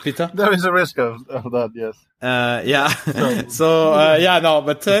 Actually, with Peter, there is a risk of that. Yes. Yeah.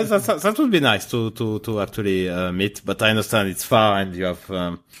 But that would be nice to actually meet. But I understand it's far and you have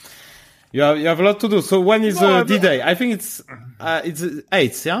a lot to do. So when is D-Day? I think it's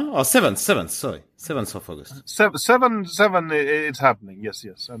 8th, yeah, or 7th. Sorry, 7th of August. 7. It's happening. Yes,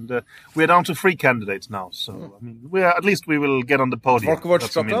 and we're down to 3 candidates now. So I mean, we will get on the podium.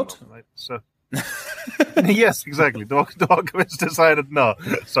 Dvorkovich dropped out, right? So. Yes, exactly. Dvorkovich decided no.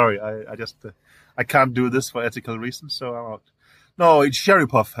 Sorry, I can't do this for ethical reasons, so I'm out. No,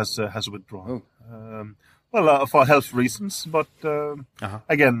 Sharipov has withdrawn. For health reasons, but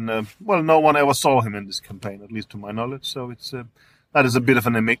again, no one ever saw him in this campaign, at least to my knowledge. So that is a bit of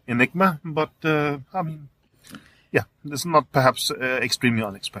an enigma. But I mean, yeah, it's not perhaps extremely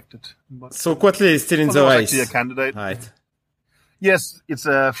unexpected. But, so Quatley is still in the race. Actually a candidate. Right. Yes, it's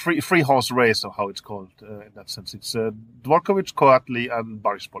a free horse race, or how it's called in that sense. It's Dvorkovich, Coatley, and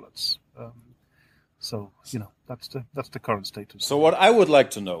Boris Polets. So that's the current status. So what I would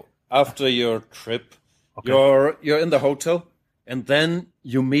like to know after your trip, you're in the hotel, and then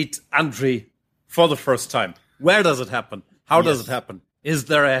you meet Andriy for the first time. Where does it happen? How does it happen? Is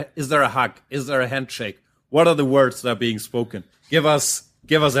there a hug? Is there a handshake? What are the words that are being spoken? Give us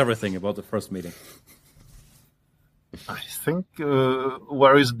everything about the first meeting. I think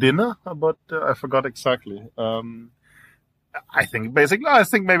where is dinner? But I forgot exactly. I think maybe I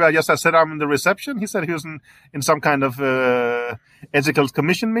said I'm in the reception. He said he was in some kind of ethical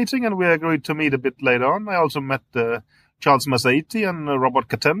commission meeting, and we agreed to meet a bit later on. I also met Charles Masaiti and Robert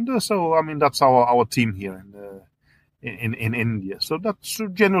Katender. So I mean that's our team here in India. So that's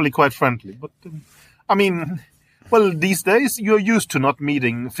generally quite friendly. But I mean. Well, these days you're used to not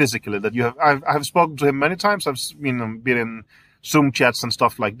meeting physically. I've spoken to him many times. I've been in Zoom chats and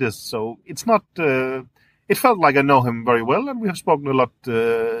stuff like this. So it's not. It felt like I know him very well, and we have spoken a lot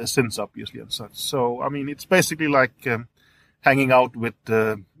since, obviously, and such. So I mean, it's basically like hanging out with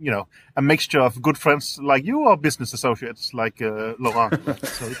a mixture of good friends like you or business associates like Laurent.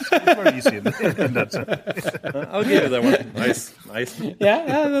 So it's very easy in that sense. I'll give you that one. Nice.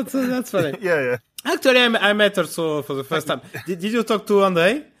 Yeah, that's funny. Yeah. Actually, I met also for the first time. Did you talk to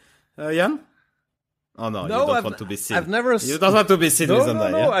Andrei, Jan? Oh no, you don't want to be seen. I've never. You don't want to be seen with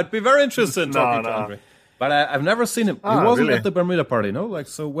Andrei. No, I'd be very interested in talking to Andrei, but I've never seen him. He wasn't at the Bermuda party, no. Like,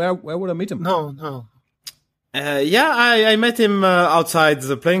 so where would I meet him? No. I met him outside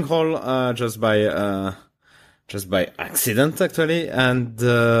the playing hall just by accident actually, and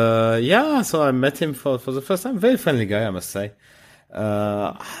so I met him for the first time. Very friendly guy, I must say.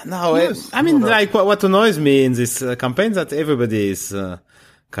 Yes, I mean, like what annoys me in this campaign that everybody is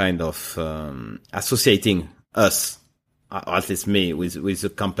kind of associating us, or at least me, with the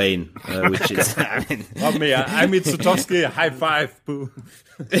campaign, which is I mean, not me. I'm Mitsutowski. High five, boo.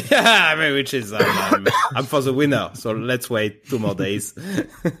 Yeah, I mean, which is I'm for the winner. So let's wait 2 more days,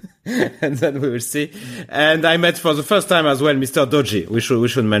 and then we will see. And I met for the first time as well, Mr. Doji. We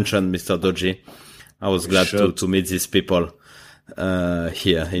should mention Mr. Doji. I was glad to meet these people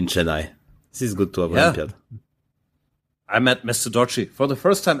here in Chennai. This is good to have Olympiad. I met Mr. Doji for the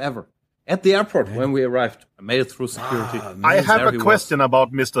first time ever at the airport when we arrived. I made it through security. I have a question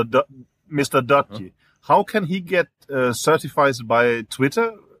about Mr. Doji. How can he get certified by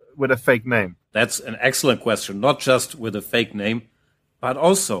Twitter with a fake name? That's an excellent question. Not just with a fake name, but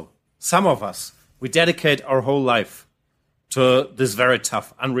also some of us, we dedicate our whole life to this very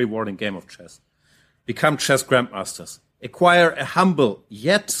tough, unrewarding game of chess. Become chess grandmasters. Acquire a humble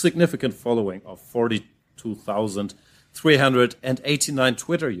yet significant following of 42,389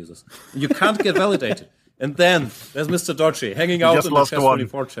 Twitter users. You can't get validated. And then there's Mr. Doji hanging out in the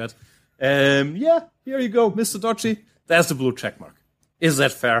Chess24 chat. Here you go, Mr. Doji. There's the blue checkmark. Is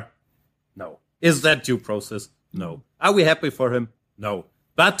that fair? No. Is that due process? No. Are we happy for him? No.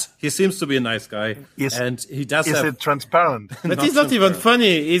 But he seems to be a nice guy, and he does. Is it transparent? But he's not even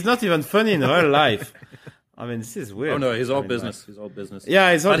funny. He's not even funny in real life. I mean, this is weird. Oh no, he's all I mean, business. He's all business. Yeah,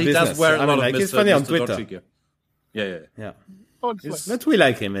 it's all but he business. does wear a lot of it's Mr. funny on Mr. Twitter. Dodgy gear. Yeah. Yeah. Oh, it's like, But we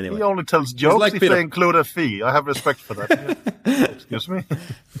like him anyway. he only tells jokes like if Peter. they include a fee. I have respect for that. Yeah. Excuse me.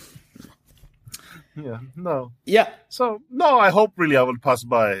 Yeah, no. Yeah. So, no, I hope really I will pass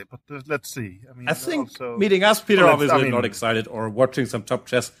by, but let's see. I mean, I think also, meeting us, Peter, Well, obviously I mean- not excited, or watching some top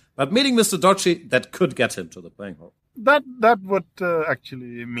chess, but meeting Mr. Dodgy, that could get him to the playing hall. that would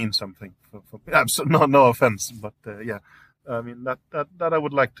actually mean something for no offense, but yeah. I mean, that I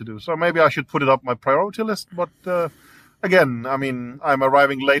would like to do. So maybe I should put it up my priority list, but again, I mean, I'm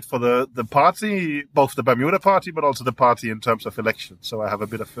arriving late for the party, both the Bermuda party, but also the party in terms of elections. So I have a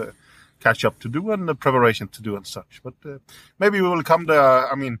bit of catch up to do and the preparation to do and such. But maybe we will come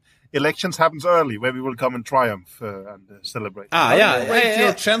there. I mean, elections happens early. Maybe we'll come in triumph and celebrate. Rate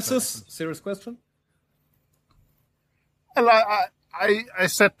your chances? Serious question. Well, I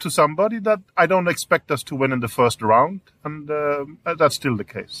said to somebody that I don't expect us to win in the first round, and that's still the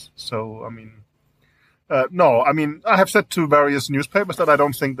case. So, I mean, no, I mean, I have said to various newspapers that I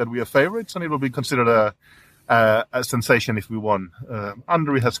don't think that we are favorites, and it will be considered a sensation if we won.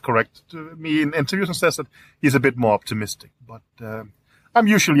 Andre has corrected me in interviews and says that he's a bit more optimistic, but I'm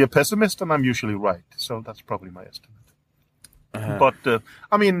usually a pessimist, and I'm usually right. So that's probably my estimate. But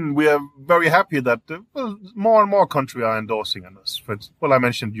I mean, we are very happy that well, more and more countries are endorsing us. For instance, well, I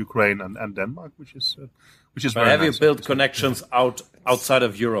mentioned Ukraine and Denmark, which is But very have nice. you built connections outside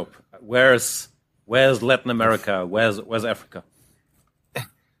of Europe? Where's Latin America? Where's Africa?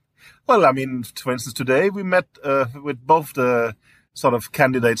 Well, I mean, for instance, today we met with both the sort of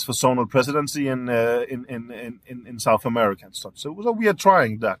candidates for zonal presidency in South America and stuff. So we are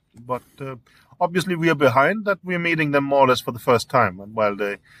trying that, but obviously we are behind that. We're meeting them more or less for the first time, and while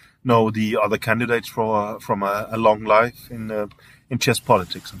they know the other candidates from a long life in chess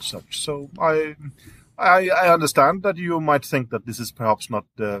politics and such. So I understand that you might think that this is perhaps not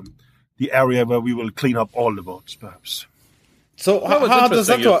the area where we will clean up all the votes, perhaps. So How how does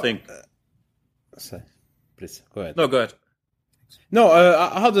that you work? think? Sorry, please go ahead. No, go ahead. No,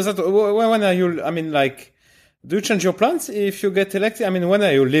 how does that? When are you? I mean, like, do you change your plans if you get elected? I mean, when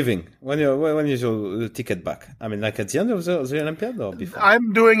are you leaving? When is your ticket back? I mean, like at the end of the Olympiad or before?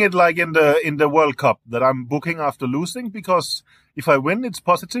 I'm doing it like in the World Cup, that I'm booking after losing, because if I win, it's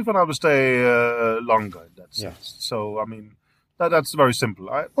positive, and I will stay longer in that sense. So I mean, that's very simple.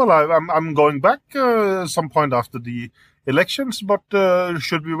 I'm going back some point after the elections, but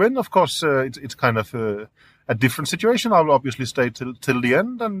should we win, of course, it's kind of a different situation. I will obviously stay till the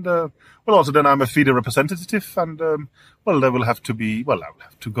end, and well, also then I'm a FIDE representative, and well, there will have to be. Well, I will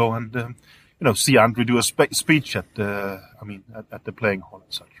have to go and see Andre do a speech at the playing hall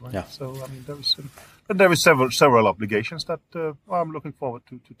and such, right? Yeah. So I mean, there is several obligations that I'm looking forward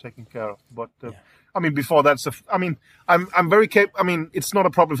to taking care of, but. I mean, before that's I'm very I mean, it's not a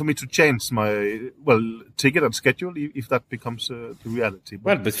problem for me to change my ticket and schedule if that becomes the reality.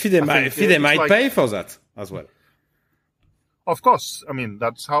 But FIDE might pay for that as well. Of course, I mean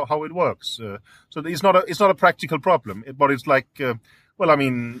that's how it works. So it's not a practical problem, but it's like I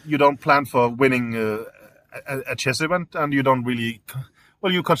mean, you don't plan for winning a chess event, and you don't really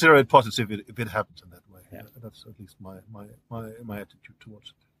you consider it positive if it happens in that way. Yeah. That's at least my attitude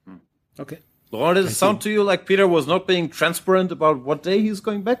towards it. Okay. Laurent, does it sound to you like Peter was not being transparent about what day he's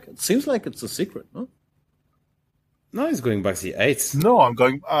going back? It seems like it's a secret, no? No, he's going back the 8th. No, I'm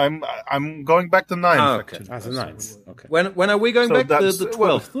going back the 9th. Okay. Actually. The 9th. Okay. When are we going So back? The that's-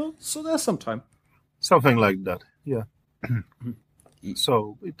 12th. No? So there's some time. Something like that, yeah.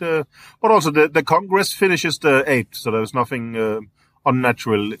 So but also the Congress finishes the 8th, so there's nothing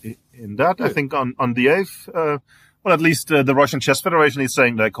unnatural in that. I think on the 8th, well, at least the Russian Chess Federation is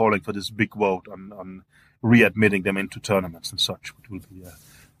saying they're calling for this big vote on readmitting them into tournaments and such, which will be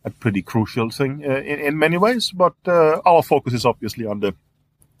a pretty crucial thing in many ways. But our focus is obviously on the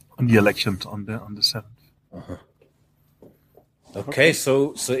elections on the 7th. Uh-huh. Okay,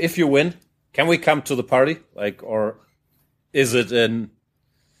 so if you win, can we come to the party? Or is it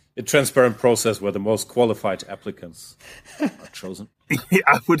a transparent process where the most qualified applicants are chosen?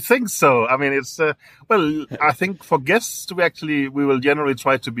 I would think so. I mean, it's I think for guests we will generally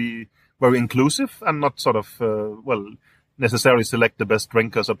try to be very inclusive and not sort of necessarily select the best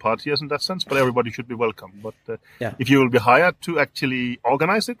drinkers or partiers in that sense. But everybody should be welcome. But if you will be hired to actually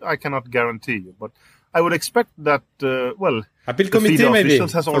organize it, I cannot guarantee you. But I would expect that Appeal the committee FIDE maybe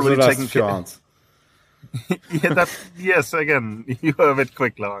officials has for the already last taken few care. rounds. Yes, again, you are a bit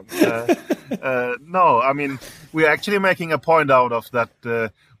quick, Lauren. No, I mean, we're actually making a point out of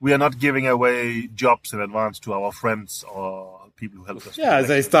that we are not giving away jobs in advance to our friends or people who helped us. Yeah,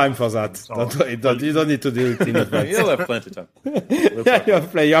 there is time for that. You don't need to do it in advance. You'll have plenty of time.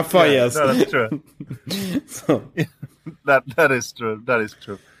 You have 4 years. No, that's true. So, that is true. That is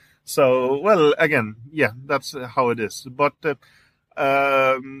true. So, well, again, yeah, that's how it is. But,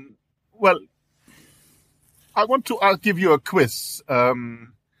 well, I want to give you a quiz.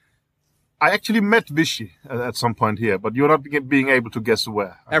 I actually met Vichy at some point here, but you're not being able to guess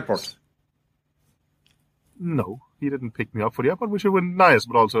where. Airport. No, he didn't pick me up for the airport, which was nice,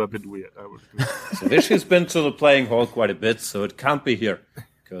 but also a bit weird. So Vichy's been to the playing hall quite a bit, so it can't be here.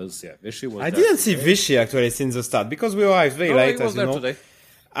 Because, yeah, Vichy was I there didn't see today. Vichy actually since the start, because we arrived very late, he was as you there know. today.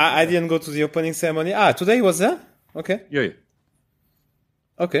 I didn't go to the opening ceremony. Today he was there? Okay. Yeah.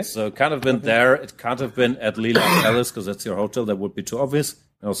 Okay. So it can't have been there. It can't have been at Lila Palace, because that's your hotel. That would be too obvious.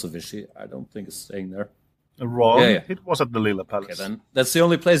 And also Vichy, I don't think is staying there. Wrong. Yeah. It was at the Lila Palace. Okay, then that's the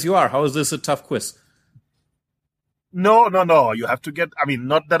only place you are. How is this a tough quiz? No. You have to get. I mean,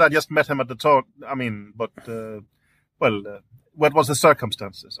 not that I just met him at the talk. I mean, but what was the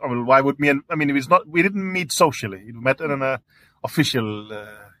circumstances? I mean, why would me and I mean, it was not. We didn't meet socially. We met in an official.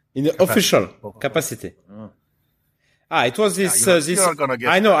 In the official capacity. Oh. It was this. You're This. not gonna guess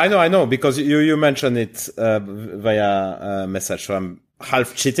I know, because you mentioned it via message. So I'm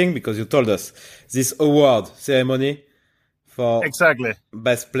half cheating because you told us this award ceremony for Exactly.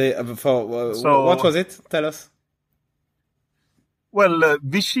 best play for. So- What was it? Tell us. Well,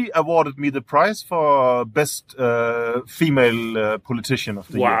 Vichy awarded me the prize for best female politician of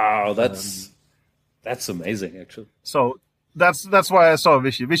the year. Wow, that's amazing, actually. So that's why I saw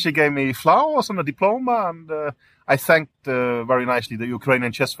Vichy. Vichy gave me flowers and a diploma, and I thanked very nicely the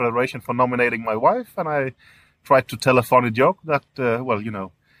Ukrainian Chess Federation for nominating my wife. And I tried to tell a funny joke that, well, you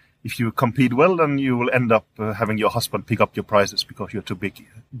know, if you compete well, then you will end up having your husband pick up your prizes because you're too big,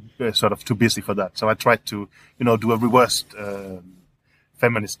 sort of too busy for that. So I tried to, you know, do a reversed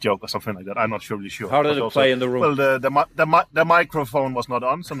feminist joke or something like that. I'm not really sure. How did But it play in the room? Well, the microphone was not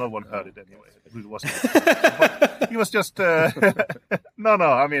on, so no one heard it anyway. It really wasn't. But he was just no.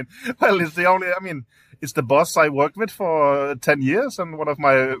 I mean, well, it's the boss I worked with for 10 years and one of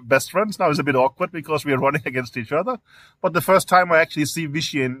my best friends. Now it's a bit awkward because we are running against each other. But the first time I actually see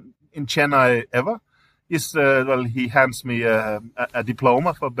Vichy in Chennai ever is, well, he hands me a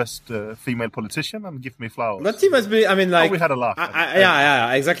diploma for best female politician and give me flowers. But he must be. I mean, like we had a laugh.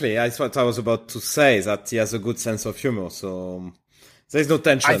 Yeah, exactly. That's what I was about to say. That he has a good sense of humor. So there's no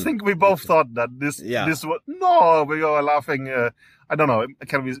tension. I think we both thought that this was no. We were laughing. I don't know.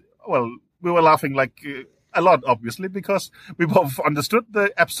 Can we? Well, we were laughing like a lot, obviously, because we both understood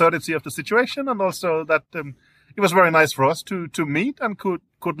the absurdity of the situation, and also that it was very nice for us to meet and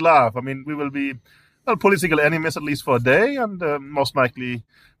could laugh. I mean, we will be political enemies at least for a day, and most likely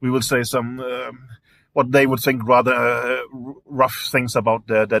we will say some what they would think rather rough things about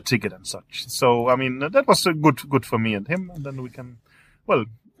their ticket and such. So, I mean, that was good for me and him, and then we can. Well,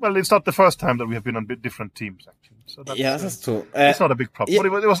 it's not the first time that we have been on different teams, actually. So that's true. It's not a big problem.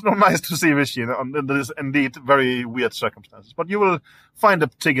 But it was nice to see Vichy under this indeed very weird circumstances. But you will find a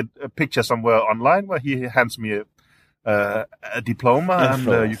picture somewhere online where he hands me a diploma,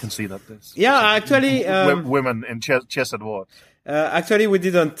 and you can see that there's actually, women in chess at war. Actually, we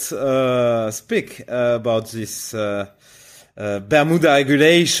didn't speak about this Bermuda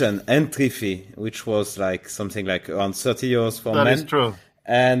regulation entry fee, which was like something like around 30 euros for men. That is true.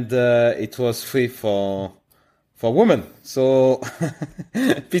 And it was free for women. So,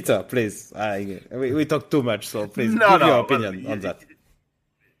 Peter, please, we talk too much, so please give your opinion on that.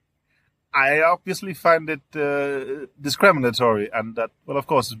 I obviously find it discriminatory, and that, well, of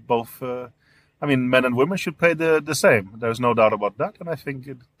course, both. I mean, men and women should pay the same. There's no doubt about that, and I think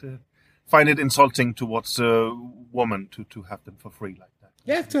find it insulting towards a woman to have them for free like that.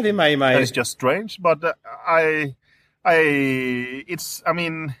 Yeah, actually, my that is just strange. But I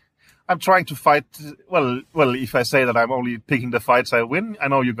mean, I'm trying to fight. Well, if I say that I'm only picking the fights I win, I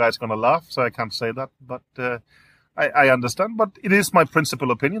know you guys are gonna laugh, so I can't say that. But I understand. But it is my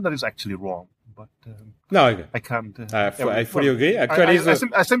principal opinion that is actually wrong. But no, I can't. I fully agree. Actually,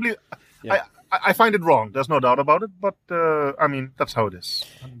 I simply. Yeah. I find it wrong. There's no doubt about it, but I mean that's how it is.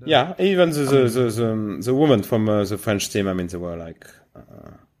 And, even the woman from the French team. I mean, they were like,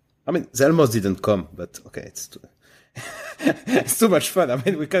 I mean, they almost didn't come, but okay, it's too much fun. I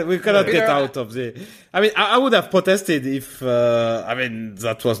mean, we cannot get out of the. I mean, I would have protested if I mean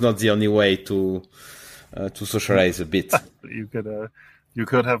that was not the only way to socialize a bit. You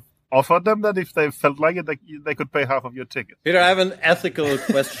could have offered them that if they felt like it, they could pay half of your ticket. Peter, I have an ethical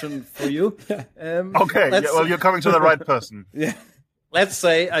question for you. Okay, well, you're coming to the right person. Yeah. let's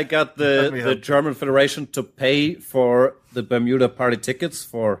say I got the German Federation to pay for the Bermuda party tickets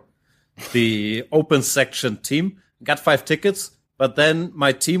for the open section team. Got 5 tickets, but then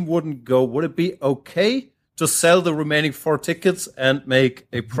my team wouldn't go. Would it be okay to sell the remaining 4 tickets and make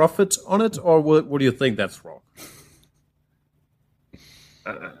a profit on it, or what do you think that's wrong?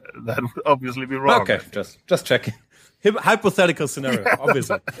 That would obviously be wrong. Okay, just checking. Hypothetical scenario,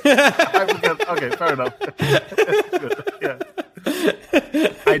 obviously. Okay, fair enough. Good. Yeah.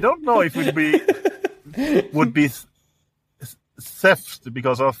 I don't know if it would be theft,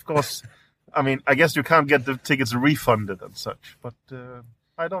 because of course, I mean, I guess you can't get the tickets refunded and such, but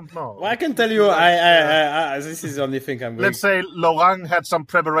I don't know. Well, I can tell you, I this is the only thing I'm going. Let's say Laurent had some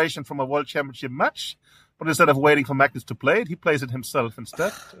preparation from a World Championship match, but instead of waiting for Magnus to play it, he plays it himself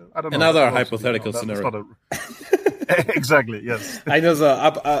instead. I don't know. Another hypothetical scenario. Exactly, yes. I know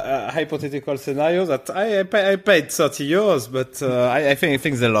the hypothetical scenario that I paid €30, but I think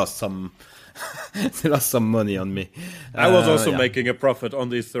they lost some they lost some money on me. I was also making a profit on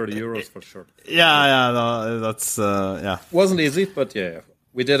these €30 for sure. That's wasn't easy, but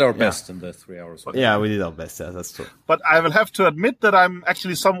we did our best in the 3 hours. Yeah, we did our best. Yeah, that's true. But I will have to admit that I'm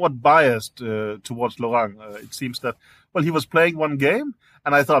actually somewhat biased towards Laurent. It seems that, well, he was playing one game,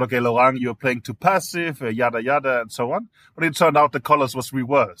 and I thought, okay, Laurent, you're playing too passive, yada, yada, and so on. But it turned out the colors was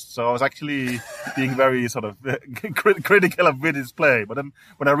reversed. So I was actually being very sort of critical of Viddy's play. But then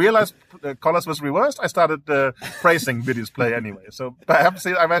when I realized the colors was reversed, I started praising Viddy's play anyway. So perhaps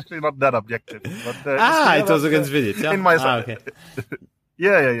I'm actually not that objective. But, it was against Viddy. Yeah? In my okay.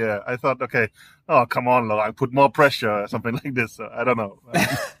 Yeah. I thought, okay, oh, come on, Laurent, put more pressure or something like this. So, I don't know.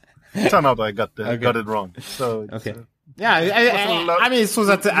 Turned out I got it wrong. So okay. I mean, so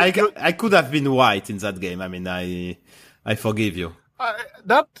that I could have been white in that game. I mean, I forgive you.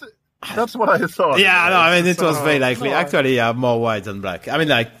 That's what I thought. Yeah, no, I mean, it was very likely. Actually, more white than black. I mean,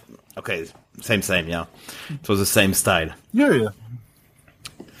 like, okay, same, yeah. It was the same style. Yeah.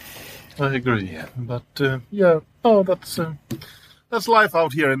 I agree. Yeah. But that's life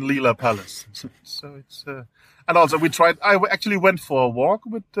out here in Lila Palace. So it's and also we tried. I actually went for a walk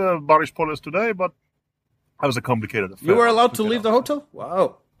with Boris Polis today, but that was a complicated affair. You were allowed to leave the hotel?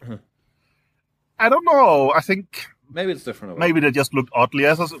 Wow. I don't know. I think maybe it's different. Maybe they just looked oddly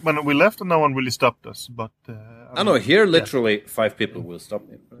at us when we left, and no one really stopped us. But I know here, literally 5 people will stop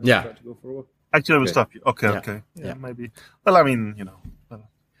me. Yeah. To go for a walk. Actually, will stop you. Okay. Yeah, maybe. Well, I mean,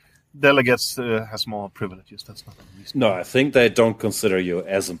 delegates has more privileges. That's not a reason. No, I think they don't consider you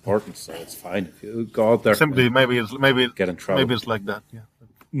as important, so it's fine if you go out there. Simply, maybe get in trouble. Maybe it's like that. Yeah.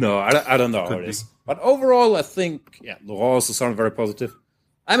 No, I don't know how it is. But overall, I think, Laurent also sounded very positive.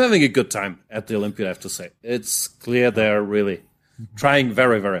 I'm having a good time at the Olympiad, I have to say. It's clear they're really trying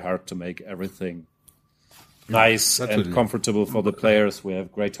very, very hard to make everything nice and comfortable for the players. We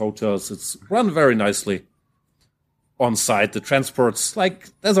have great hotels. It's run very nicely on site. The transports,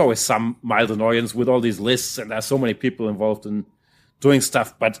 there's always some mild annoyance with all these lists, and there's so many people involved in doing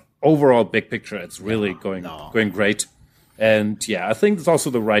stuff. But overall, big picture, it's really going great. And I think it's also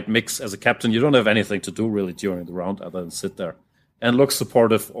the right mix as a captain. You don't have anything to do really during the round other than sit there and look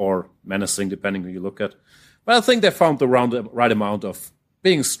supportive or menacing, depending who you look at. But I think they found the right amount of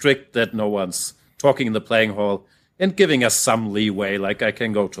being strict, that no one's talking in the playing hall, and giving us some leeway. Like I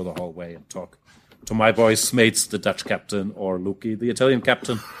can go to the hallway and talk to my boy Smates, the Dutch captain, or Luki, the Italian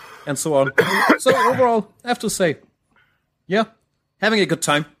captain, and so on. So overall, I have to say, having a good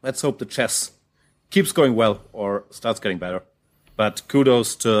time. Let's hope the chess keeps going well or starts getting better. But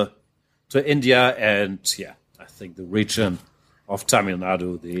kudos to India and, I think the region of Tamil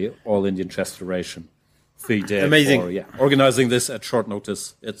Nadu, the All Indian Chess Federation, FIDE, amazing for organizing this at short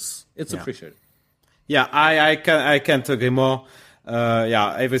notice. It's appreciated. Yeah, I can't agree more.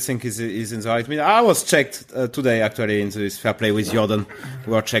 Everything is in the right. I mean, I was checked today actually in this fair play with Jordan.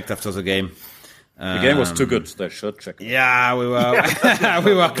 We were checked after the game. The game was too good. They should check it. Yeah, we were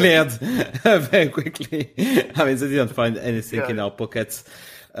we were cleared very quickly. I mean, they didn't find anything in our pockets.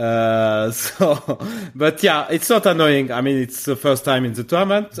 But it's not annoying. I mean, it's the first time in the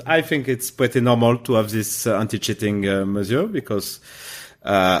tournament. I think it's pretty normal to have this anti-cheating measure because,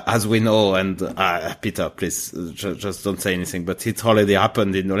 as we know, and Peter, please just don't say anything. But it already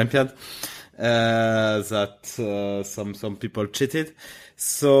happened in Olympiad that some people cheated.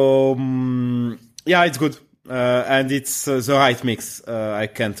 So it's good, and it's the right mix. I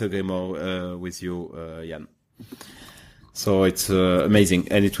can't agree more with you, Jan. So it's amazing,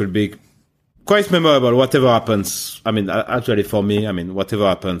 and it will be quite memorable. Whatever happens, I mean, actually for me, I mean, whatever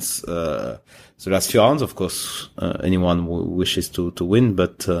happens, the last few rounds, of course, anyone who wishes to win,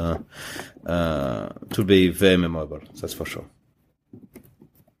 but it will be very memorable. That's for sure.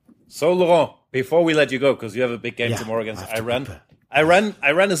 So, Laurent, before we let you go, because you have a big game tomorrow against Iran.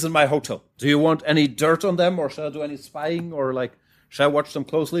 Iran is in my hotel. Do you want any dirt on them, or shall I do any spying, or shall I watch them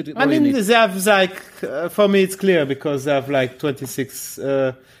closely? I mean, they have for me it's clear because they have 26,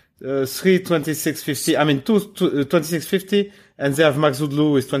 2650. I mean, 2650, and they have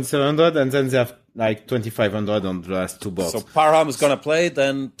Maxudlu with 2700, and then they have 2500 on the last two boards. So Parham is going to play,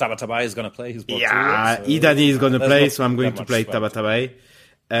 then Tabatabai is going to play his board. Idani is going to play, so I'm going to play Tabatabai,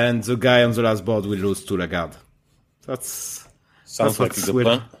 and the guy on the last board will lose to Lagarde. Sounds like a good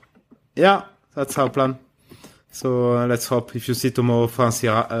plan. Yeah, that's our plan. So let's hope. If you see tomorrow, France,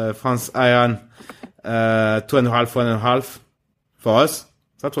 Iran, 2.5, 1.5 for us.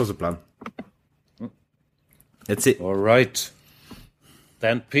 That was the plan. That's it. All right.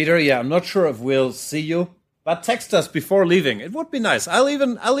 Then Peter, I'm not sure if we'll see you, but text us before leaving. It would be nice. I'll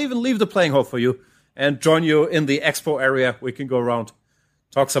even leave the playing hall for you and join you in the expo area. We can go around,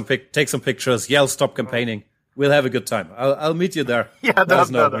 take some pictures, yell "Stop campaigning." We'll have a good time. I'll meet you there. Yeah,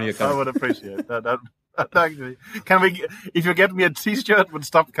 I would appreciate that. Actually, can we? If you get me a T-shirt with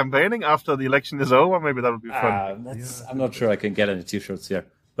 "Stop campaigning" after the election is over, maybe that would be fun. I'm not sure I can get any T-shirts here,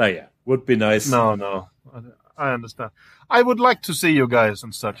 but would be nice. No, I understand. I would like to see you guys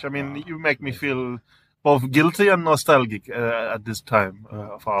and such. I mean, you make me feel both guilty and nostalgic at this time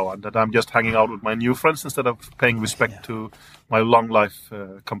of our that I'm just hanging out with my new friends instead of paying respect to my long life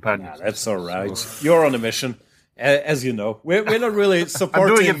companions. That's all right. You're on a mission. As you know, we're not really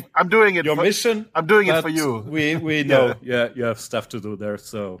supporting. I'm doing it. Your mission. I'm doing it for you. We know. You have stuff to do there.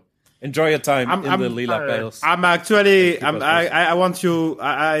 So enjoy your time in the Lila Bales. I'm actually. I want you.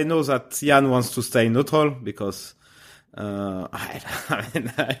 I know that Jan wants to stay neutral because. Because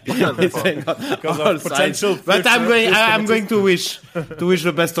of potential. But I'm going to wish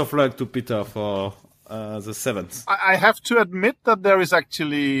the best of luck to Peter for. The 7th. I have to admit that there is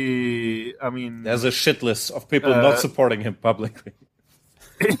actually, there's a shit list of people not supporting him publicly.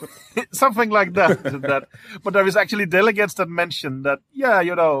 Something like that. But there is actually delegates that mention that,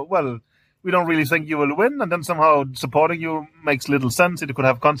 we don't really think you will win, and then somehow supporting you makes little sense. It could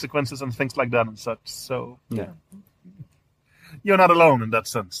have consequences and things like that and such. So, you're not alone in that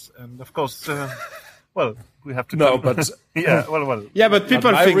sense. And of course, we have to. No, but yeah, but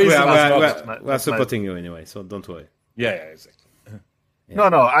people think we are supporting you anyway, so don't worry. Yeah, exactly. No,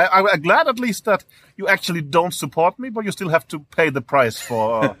 I'm glad at least that you actually don't support me, but you still have to pay the price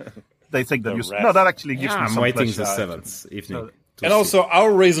for. They think that No, that actually gives me some I'm waiting pleasure. the 7th evening. And also,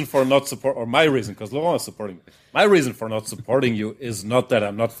 our reason for not support, or my reason, because Laurent is supporting me. My reason for not supporting you is not that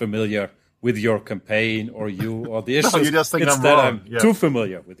I'm not familiar with your campaign or you or the issues. You just think it's I'm that wrong. I'm too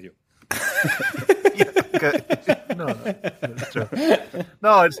familiar with you. No, it's true.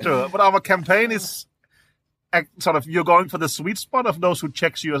 No, it's true. But our campaign is sort of you're going for the sweet spot of those who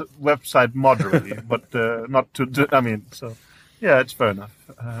checks your website moderately, but not to. So it's fair enough.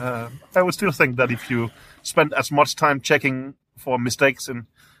 I would still think that if you spend as much time checking for mistakes in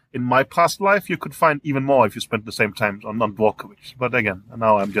my past life, you could find even more if you spent the same time on Dvorkovich. But again,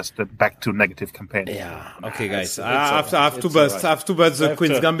 now I'm just back to negative campaigning. Yeah. Okay, guys. I have to bust the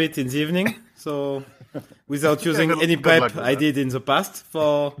Queen's Gambit in the evening. So without using any prep I did in the past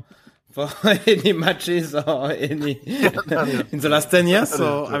for any matches or any in the last 10 years.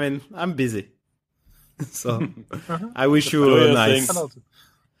 So I'm busy. So I wish you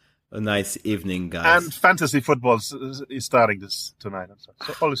a nice evening, guys. And fantasy football is starting tonight. So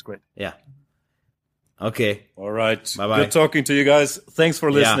all is great. Yeah. Okay. All right. Bye-bye. Good talking to you guys. Thanks for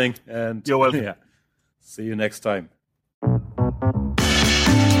listening. And you're welcome. See you next time.